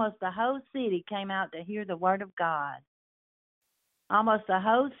almost the whole city came out to hear the word of God. Almost the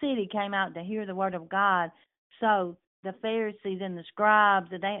whole city came out to hear the word of God. So the Pharisees and the scribes,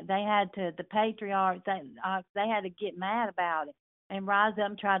 they had to, the patriarchs, they had to get mad about it and rise up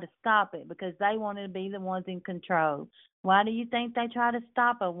and try to stop it because they wanted to be the ones in control. Why do you think they try to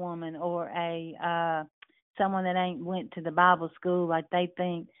stop a woman or someone that ain't went to the Bible school like they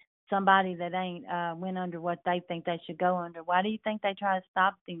think? Somebody that ain't went under what they think they should go under. Why do you think they try to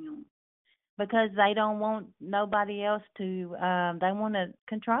stop them? Because they don't want nobody else to, they want to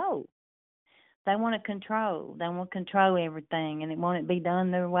control. They want to control. They want to control everything, and it won't be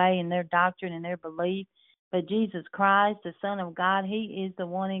done their way and their doctrine and their belief. But Jesus Christ, the Son of God, he is the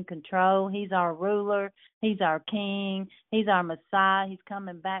one in control. He's our ruler. He's our king. He's our Messiah. He's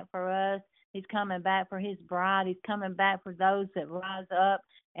coming back for us. He's coming back for his bride. He's coming back for those that rise up.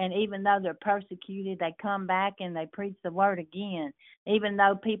 And even though they're persecuted, they come back and they preach the word again. Even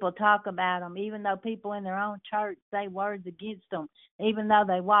though people talk about them, even though people in their own church say words against them, even though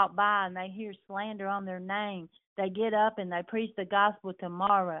they walk by and they hear slander on their name, they get up and they preach the gospel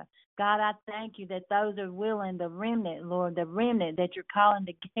tomorrow. God, I thank you that those are willing, the remnant, Lord, the remnant that you're calling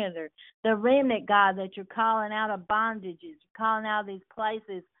together, the remnant, God, that you're calling out of bondages, calling out of these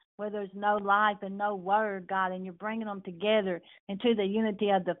places where there's no life and no word, God, and you're bringing them together into the unity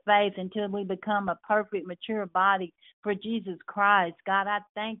of the faith until we become a perfect, mature body for Jesus Christ. God, I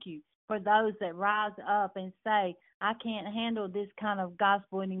thank you for those that rise up and say, I can't handle this kind of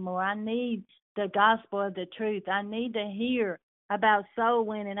gospel anymore. I need the gospel of the truth. I need to hear about soul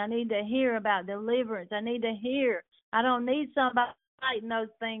winning. I need to hear about deliverance. I need to hear. I don't need somebody fighting those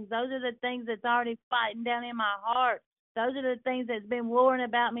things. Those are the things that's already fighting down in my heart. Those are the things that's been warring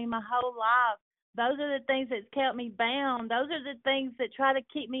about me my whole life. Those are the things that's kept me bound. Those are the things that try to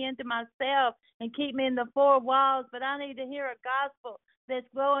keep me into myself and keep me in the four walls. But I need to hear a gospel that's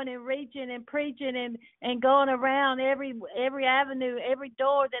going and reaching and preaching and going around every avenue, every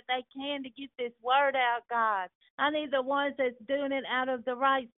door that they can to get this word out, God. I need the ones that's doing it out of the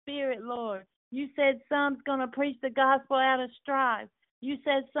right spirit, Lord. You said some's going to preach the gospel out of strife. You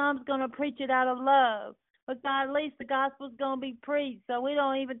said some's going to preach it out of love. But God, at least the gospel's going to be preached. So we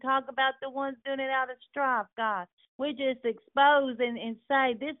don't even talk about the ones doing it out of strife, God. We just expose and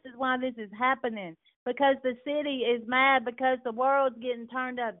say this is why this is happening. Because the city is mad because the world's getting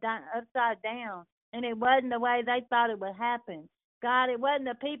turned upside down. And it wasn't the way they thought it would happen. God, it wasn't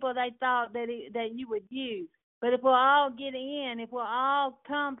the people they thought that you would use. But if we'll all get in, if we'll all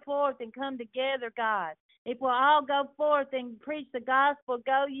come forth and come together, God, if we'll all go forth and preach the gospel,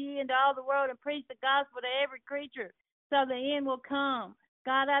 go ye into all the world and preach the gospel to every creature, so the end will come.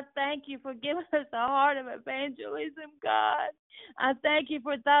 God, I thank you for giving us a heart of evangelism, God. I thank you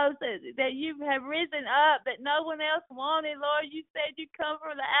for those that you have risen up that no one else wanted, Lord. You said you come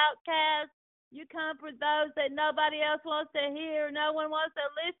for the outcast. You come for those that nobody else wants to hear, no one wants to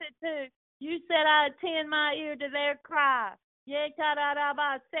listen to. You said I attend my ear to their cry. I'm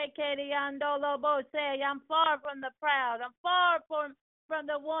far from the proud. I'm far from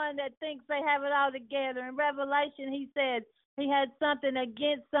the one that thinks they have it all together. In Revelation, he said he had something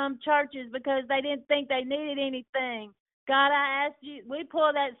against some churches because they didn't think they needed anything. God, I ask you, we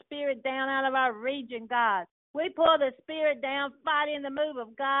pull that spirit down out of our region, God. We pull the spirit down, fighting the move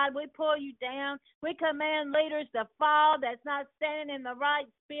of God. We pull you down. We command leaders to fall that's not standing in the right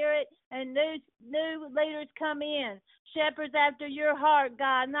spirit, and new leaders come in. Shepherds after your heart,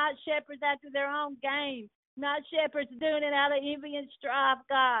 God, not shepherds after their own game, not shepherds doing it out of envy and strife,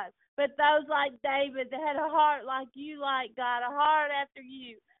 God, but those like David that had a heart like you like, God, a heart after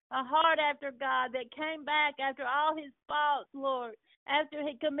you, a heart after God that came back after all his faults, Lord, after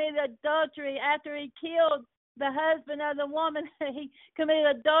he committed adultery, after he killed the husband of the woman that he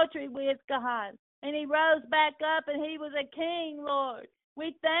committed adultery with, God. And he rose back up and he was a king, Lord.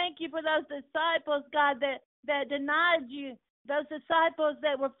 We thank you for those disciples, God, that denied you, those disciples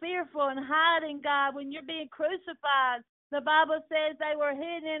that were fearful and hiding, God, when you're being crucified. The Bible says they were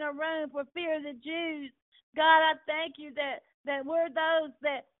hidden in a room for fear of the Jews. God, I thank you that we're those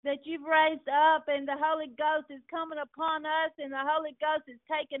that you've raised up, and the Holy Ghost is coming upon us, and the Holy Ghost is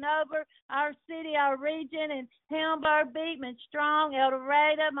taking over our city, our region, and Hamburg, Beekman, Strong, El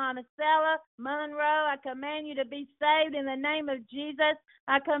Dorado, Monticello, Monroe. I command you to be saved in the name of Jesus.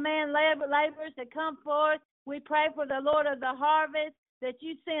 I command laborers to come forth. We pray for the Lord of the harvest, that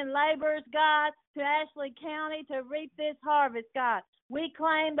you send laborers, God, to Ashley County to reap this harvest, God. We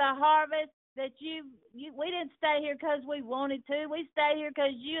claim the harvest that we didn't stay here because we wanted to. We stayed here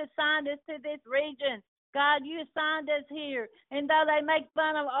because you assigned us to this region. God, you assigned us here. And though they make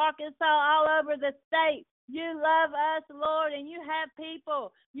fun of Arkansas all over the state, you love us, Lord, and you have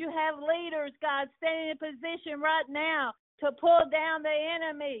people. You have leaders, God, standing in position right now to pull down the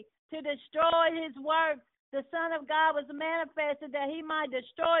enemy, to destroy his works. The Son of God was manifested that he might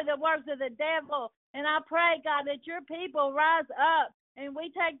destroy the works of the devil. And I pray, God, that your people rise up and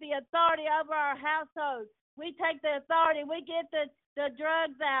we take the authority over our households. We take the authority. We get the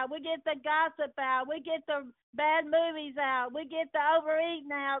drugs out. We get the gossip out. We get the bad movies out. We get the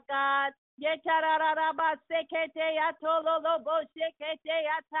overeating out, God. We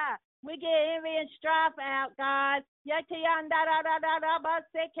get envy and strife out, God.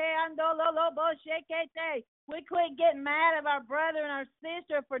 We quit getting mad at our brother and our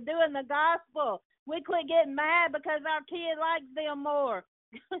sister for doing the gospel. We quit getting mad because our kid likes them more.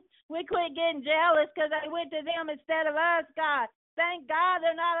 We quit getting jealous because they went to them instead of us, God. Thank God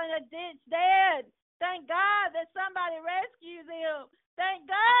they're not in a ditch dead. Thank God that somebody rescued them. Thank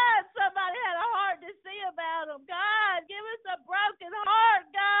God somebody had a heart to see about them. God, give us a broken heart,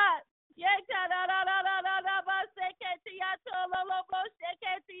 God.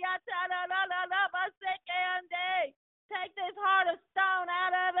 Take this heart of stone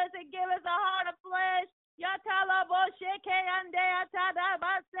out of us and give us a heart of flesh. God,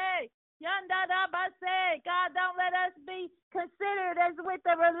 don't let us be considered as with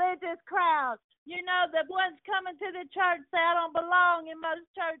the religious crowd. You know, the ones coming to the church say, I don't belong in most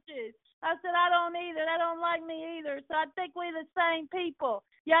churches. I said, I don't either. They don't like me either. So I think we're the same people.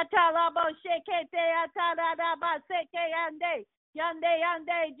 Jesus,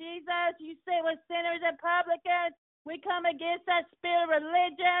 you sit with sinners and publicans. We come against that spirit of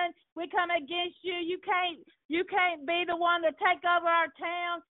religion. We come against you. You can't be the one to take over our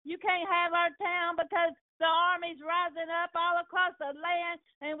town. You can't have our town because the army's rising up all across the land,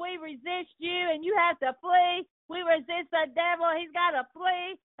 and we resist you, and you have to flee. We resist the devil. He's got to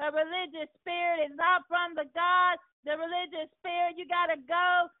flee. A religious spirit is not from the God. The religious spirit, you got to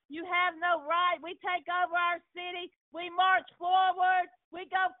go. You have no right. We take over our city. We march forward. We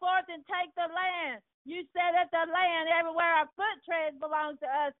go forth and take the land. You said that the land, everywhere our foot treads, belongs to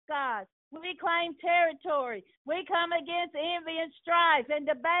us, God. We claim territory. We come against envy and strife and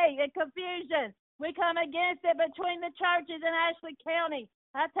debate and confusion. We come against it between the churches in Ashley County.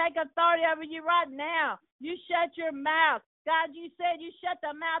 I take authority over you right now. You shut your mouth. God, you said you shut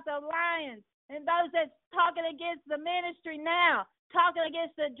the mouth of lions and those that's talking against the ministry now, talking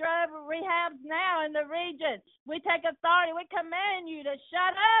against the drug rehabs now in the region. We take authority. We command you to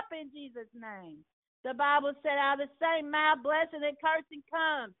shut up in Jesus' name. The Bible said out of the same mouth, blessing and cursing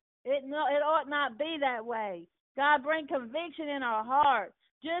comes. It ought not be that way. God, bring conviction in our heart.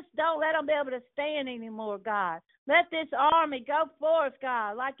 Just don't let them be able to stand anymore, God. Let this army go forth,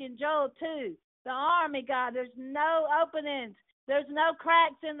 God, like in Joel 2. The army, God, there's no openings. There's no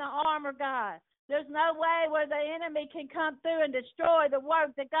cracks in the armor, God. There's no way where the enemy can come through and destroy the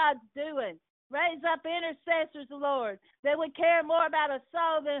work that God's doing. Raise up intercessors, Lord, that would care more about a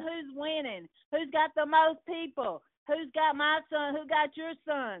soul than who's winning, who's got the most people, who's got my son, who got your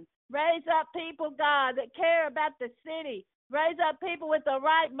son. Raise up people, God, that care about the city. Raise up people with the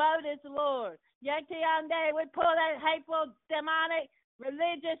right motives, Lord. We pull that hateful, demonic,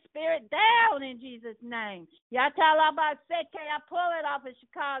 religious spirit down in Jesus' name. I pull it off of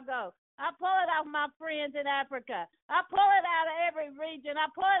Chicago. I pull it off my friends in Africa. I pull it out of every region. I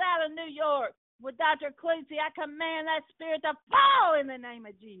pull it out of New York with Dr. Clutzy. I command that spirit to fall in the name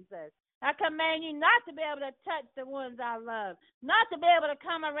of Jesus. I command you not to be able to touch the ones I love, not to be able to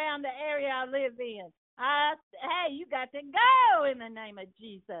come around the area I live in. Hey, you got to go in the name of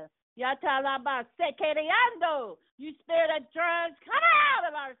Jesus. You spirit of drugs, come out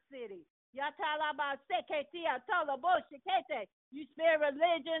of our city. You spirit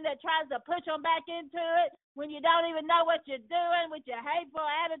religion that tries to push them back into it when you don't even know what you're doing with your hateful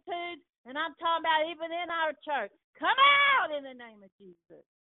attitudes. And I'm talking about even in our church. Come out in the name of Jesus.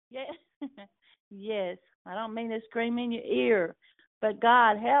 Yeah. Yes. I don't mean to scream in your ear, but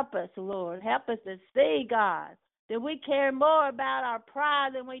God, help us, Lord. Help us to see, God, that we care more about our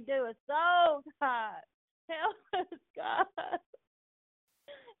pride than we do a soul, God. Help us, God.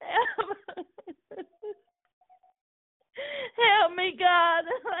 Help me, God,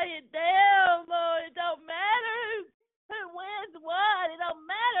 to lay it down, Lord. It don't matter who wins what. It don't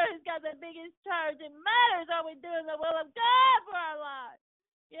matter who's got the biggest church. It matters are we doing the will of God for our lives.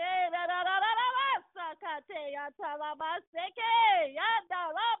 Yeah, yeah.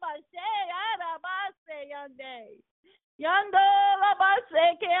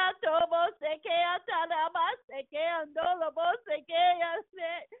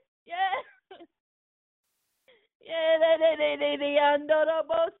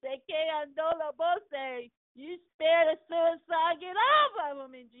 You spirit of suicide, get off of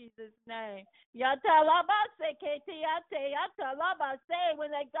them in Jesus' name. When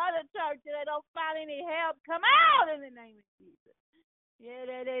they go to church and they don't find any help, come out in the name of Jesus.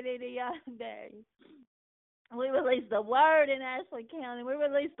 We release the word in Ashley County. We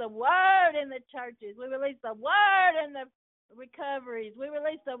release the word in the churches. We release the word in the recoveries. We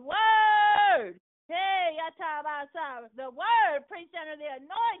release the word. Hey, the word preached under the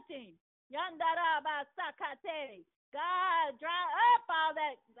anointing. God, dry up all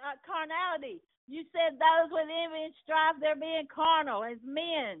that carnality. You said those with envy and strife, they're being carnal as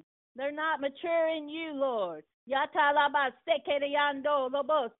men. They're not mature in you, Lord. You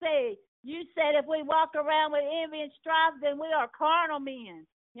said if we walk around with envy and strife, then we are carnal men.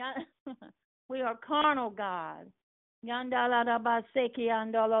 We are carnal, God. I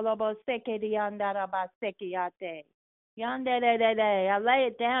lay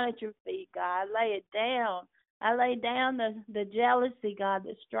it down at your feet, God. I lay it down. I lay down the jealousy, God,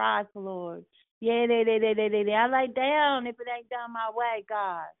 the strife, Lord. I lay down if it ain't done my way,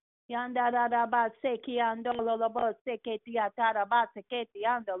 God. Hey,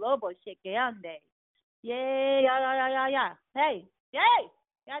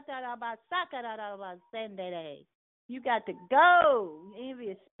 you got to go,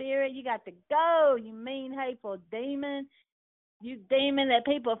 envious spirit. You got to go, you mean, hateful demon. You demon that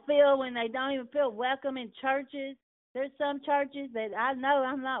people feel when they don't even feel welcome in churches. There's some churches that I know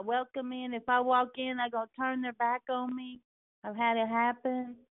I'm not welcome in. If I walk in, they're going to turn their back on me. I've had it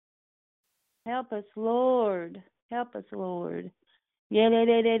happen. Help us, Lord. Help us, Lord.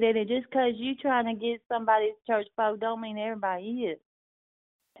 Just because you trying to get somebody's church folk don't mean everybody is.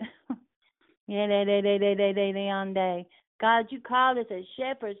 God, you called us as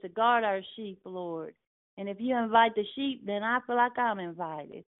shepherds to guard our sheep, Lord. And if you invite the sheep, then I feel like I'm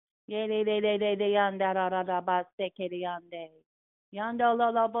invited. I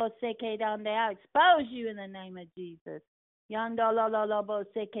expose you in the name of Jesus.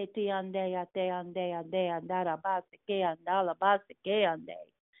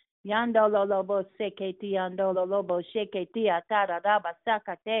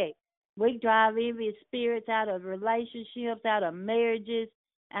 We drive envious spirits out of relationships, out of marriages,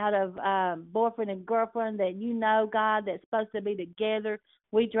 out of boyfriend and girlfriend that you know, God, that's supposed to be together.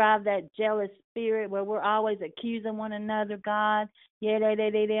 We drive that jealous spirit where we're always accusing one another, God. That's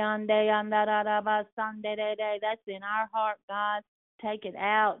in our heart, God. Take it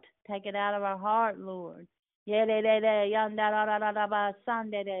out. Take it out of our heart, Lord. You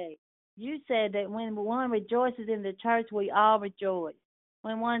said that when one rejoices in the church, we all rejoice.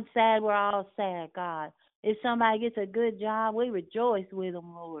 When one's sad, we're all sad, God. If somebody gets a good job, we rejoice with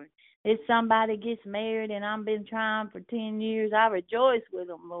them, Lord. If somebody gets married and I've been trying for 10 years, I rejoice with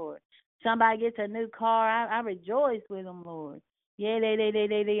them, Lord. Somebody gets a new car, I rejoice with them, Lord.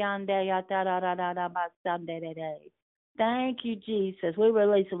 Thank you, Jesus. We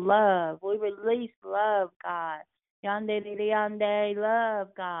release love. We release love, God. Love,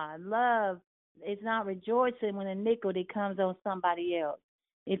 God. Love is not rejoicing when iniquity comes on somebody else.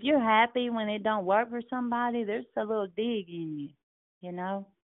 If you're happy when it don't work for somebody, there's a little dig in you, you know.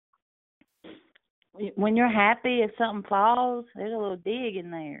 When you're happy if something falls, there's a little dig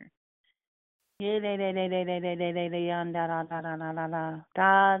in there.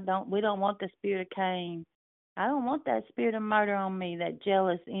 God, we don't want the spirit of Cain. I don't want that spirit of murder on me, that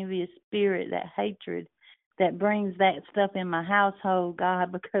jealous, envious spirit, that hatred that brings that stuff in my household,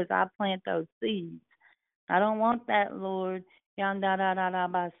 God, because I plant those seeds. I don't want that, Lord. When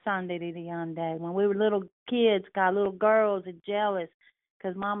we were little kids, God, little girls are jealous.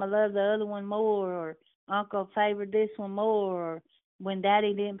 because Mama loved the other one more, or Uncle favored this one more, or when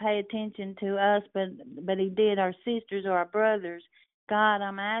Daddy didn't pay attention to us, but he did our sisters or our brothers. God,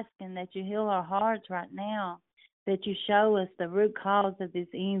 I'm asking that you heal our hearts right now, that you show us the root cause of this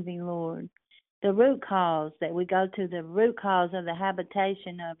envy, Lord. The root cause, that we go to the root cause of the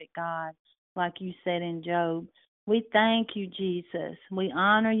habitation of it, God, like you said in Job. We thank you, Jesus. We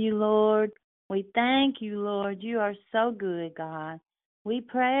honor you, Lord. We thank you, Lord. You are so good, God. We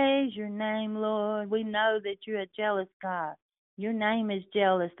praise your name, Lord. We know that you're a jealous God. Your name is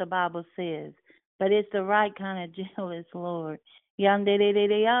jealous, the Bible says, but it's the right kind of jealous, Lord. Yande,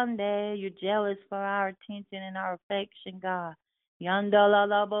 yande, you're jealous for our attention and our affection, God. Yando la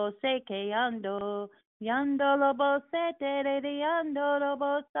la bo se ke yando, yando la bo se te de yando la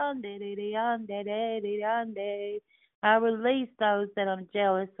bo sande de yande de yande. I release those that I'm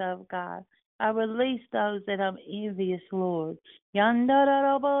jealous of, God. I release those that I'm envious, Lord. Yando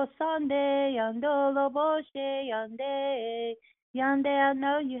la bo sande, yando la bo she yande. Yande, I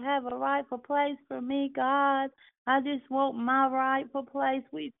know you have a rightful place for me, God. I just want my rightful place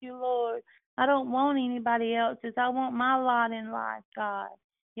with you, Lord. I don't want anybody else's. I want my lot in life, God.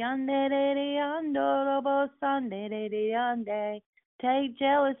 Yande de yando robo sande de yande. Take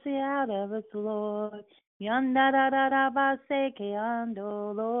jealousy out of us, Lord. Yanda da da da ba se ke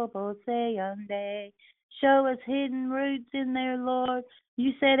yando robo se yande. Show us hidden roots in there, Lord.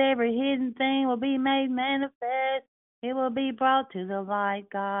 You said every hidden thing will be made manifest. It will be brought to the light,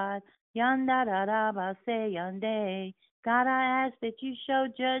 God. Yanda da da ba se yande. God, I ask that you show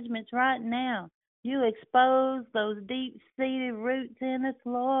judgments right now. You expose those deep-seated roots in us,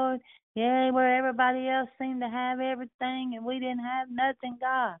 Lord. Yeah, where everybody else seemed to have everything and we didn't have nothing,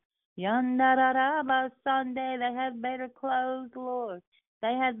 God. Yanda da da ba Sunday, they had better clothes, Lord.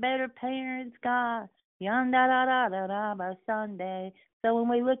 They had better parents, God. Yanda da da da da ba Sunday. So when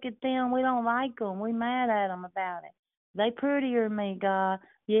we look at them, we don't like them. We mad at them about it. They prettier than me, God.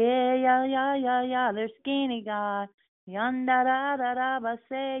 Yeah, yeah, yeah, yeah, yeah. They're skinny, God. Yanda da da da ba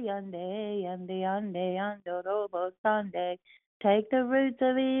say yande yande yande yando robo Sunday. Take the roots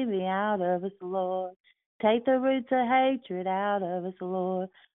of envy out of us, Lord. Take the roots of hatred out of us, Lord.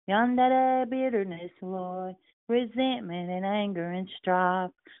 Yanda da bitterness, Lord. Resentment and anger and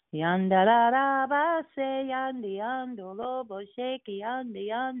strife. Yanda da da ba say yande yando robo shaky yande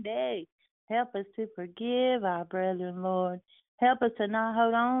yande. Help us to forgive our brethren, Lord. Help us to not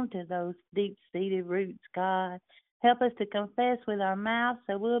hold on to those deep-seated roots, God. Help us to confess with our mouth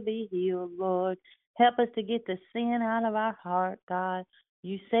so we'll be healed, Lord. Help us to get the sin out of our heart, God.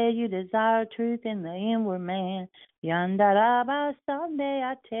 You say you desire truth in the inward man. Yandaraba Sunday,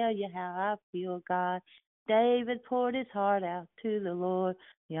 I tell you how I feel, God. David poured his heart out to the Lord.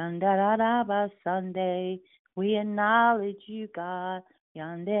 Yandaraba Sunday, we acknowledge you, God.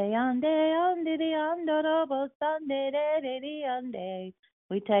 Yande, yande, yande, yande, Sunday, yande.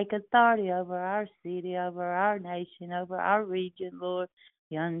 We take authority over our city, over our nation, over our region, Lord.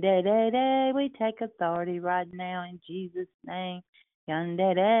 Yande de de, we take authority right now in Jesus' name.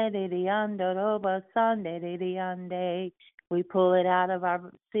 Yande de de de yande roba Sunday de de yande. We pull it out of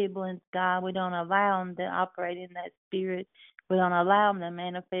our siblings, God. We don't allow them to operate in that spirit. We don't allow them to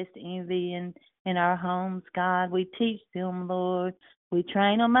manifest envy in our homes, God. We teach them, Lord. We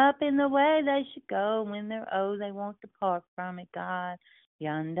train them up in the way they should go. When they're old, they won't depart from it, God.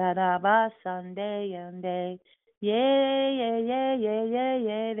 Yanda da ba Sunday, yande. Yeah, yeah, yeah, yeah, yeah,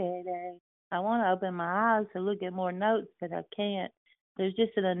 yeah, yeah, yeah. I want to open my eyes to look at more notes, but I can't. There's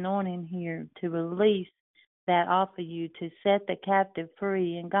just an anointing here to release that off of you, to set the captive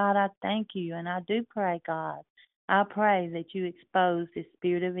free. And God, I thank you, and I do pray, God. I pray that you expose the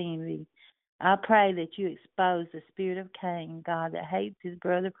spirit of envy. I pray that you expose the spirit of Cain, God, that hates his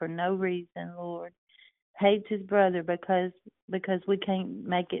brother for no reason, Lord. Hates his brother because we can't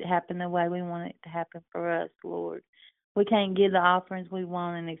make it happen the way we want it to happen for us, Lord. We can't give the offerings we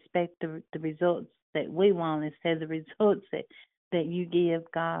want and expect the results that we want instead of the results that you give,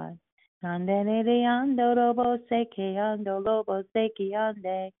 God. God,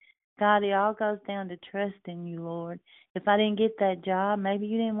 it all goes down to trusting you, Lord. If I didn't get that job, maybe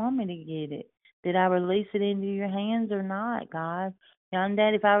you didn't want me to get it. Did I release it into your hands or not, God?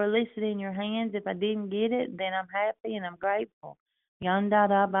 Yonder, if I release it in your hands, if I didn't get it, then I'm happy and I'm grateful.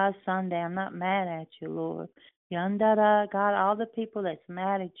 Yonder, by Sunday, I'm not mad at you, Lord. Yonder, God, all the people that's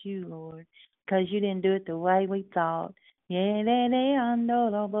mad at you, Lord, because you didn't do it the way we thought. Yeah,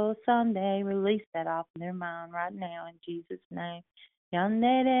 yonder, Sunday, release that off of their mind right now in Jesus' name.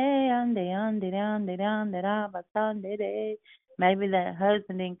 Maybe that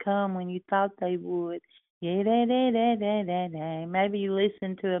husband didn't come when you thought they would. Maybe you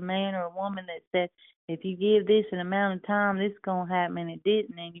listen to a man or a woman that said, if you give this an amount of time, this is going to happen, and it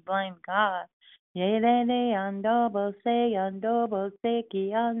didn't, and you blame God.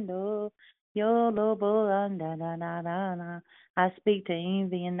 I speak to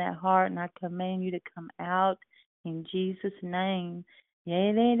envy in that heart, and I command you to come out in Jesus' name.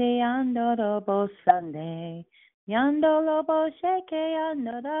 Sunday.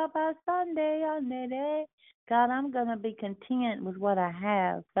 God, I'm going to be content with what I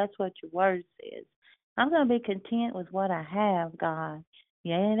have. That's what your word says. I'm going to be content with what I have, God.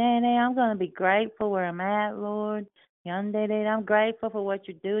 I'm going to be grateful where I'm at, Lord. I'm grateful for what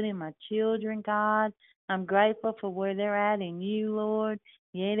you're doing in my children, God. I'm grateful for where they're at in you, Lord.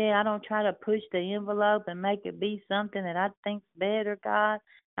 I don't try to push the envelope and make it be something that I think's better, God.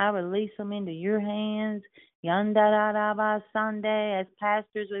 I release them into your hands. Sunday, as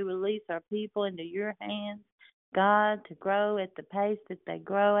pastors, we release our people into your hands, God, to grow at the pace that they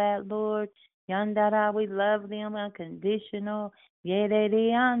grow at, Lord. We love them unconditional. We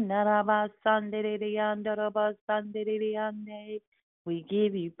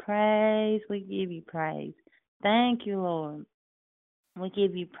give you praise. We give you praise. Thank you, Lord. We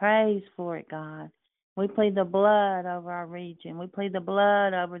give you praise for it, God. We plead the blood over our region. We plead the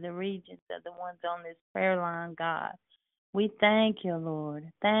blood over the regions of the ones on this prayer line, God. We thank you,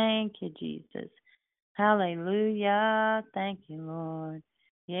 Lord. Thank you, Jesus. Hallelujah. Thank you, Lord.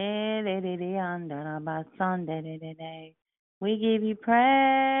 We give you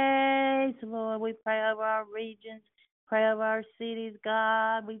praise, Lord. We pray over our regions, pray over our cities,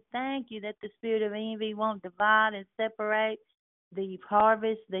 God. We thank you that the spirit of envy won't divide and separate the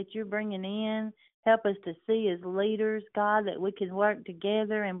harvest that you're bringing in. Help us to see as leaders, God, that we can work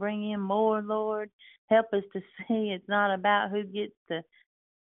together and bring in more, Lord. Help us to see it's not about who gets to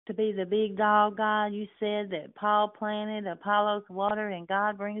be the big dog, God. You said that Paul planted, Apollos watered, and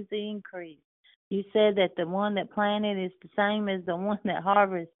God brings the increase. You said that the one that planted is the same as the one that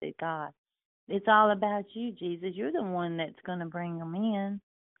harvested, God. It's all about you, Jesus. You're the one that's going to bring them in.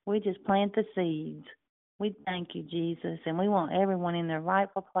 We just plant the seeds. We thank you, Jesus, and we want everyone in their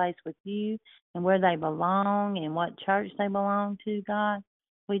rightful place with you and where they belong and what church they belong to, God.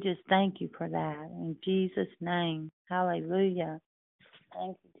 We just thank you for that. In Jesus' name, hallelujah.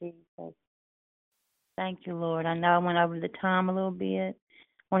 Thank you, Jesus. Thank you, Lord. I know I went over the time a little bit.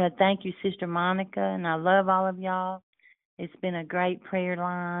 I want to thank you, Sister Monica, and I love all of y'all. It's been a great prayer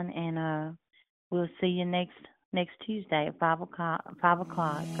line, and we'll see you next Tuesday at 5 o'clock. God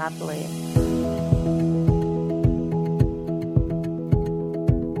bless.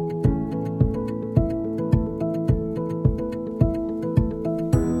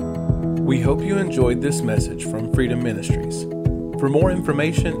 We hope you enjoyed this message from Freedom Ministries. For more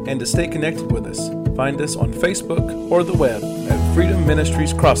information and to stay connected with us, find us on Facebook or the web at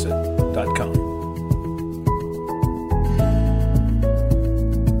freedomministriescrossit.com.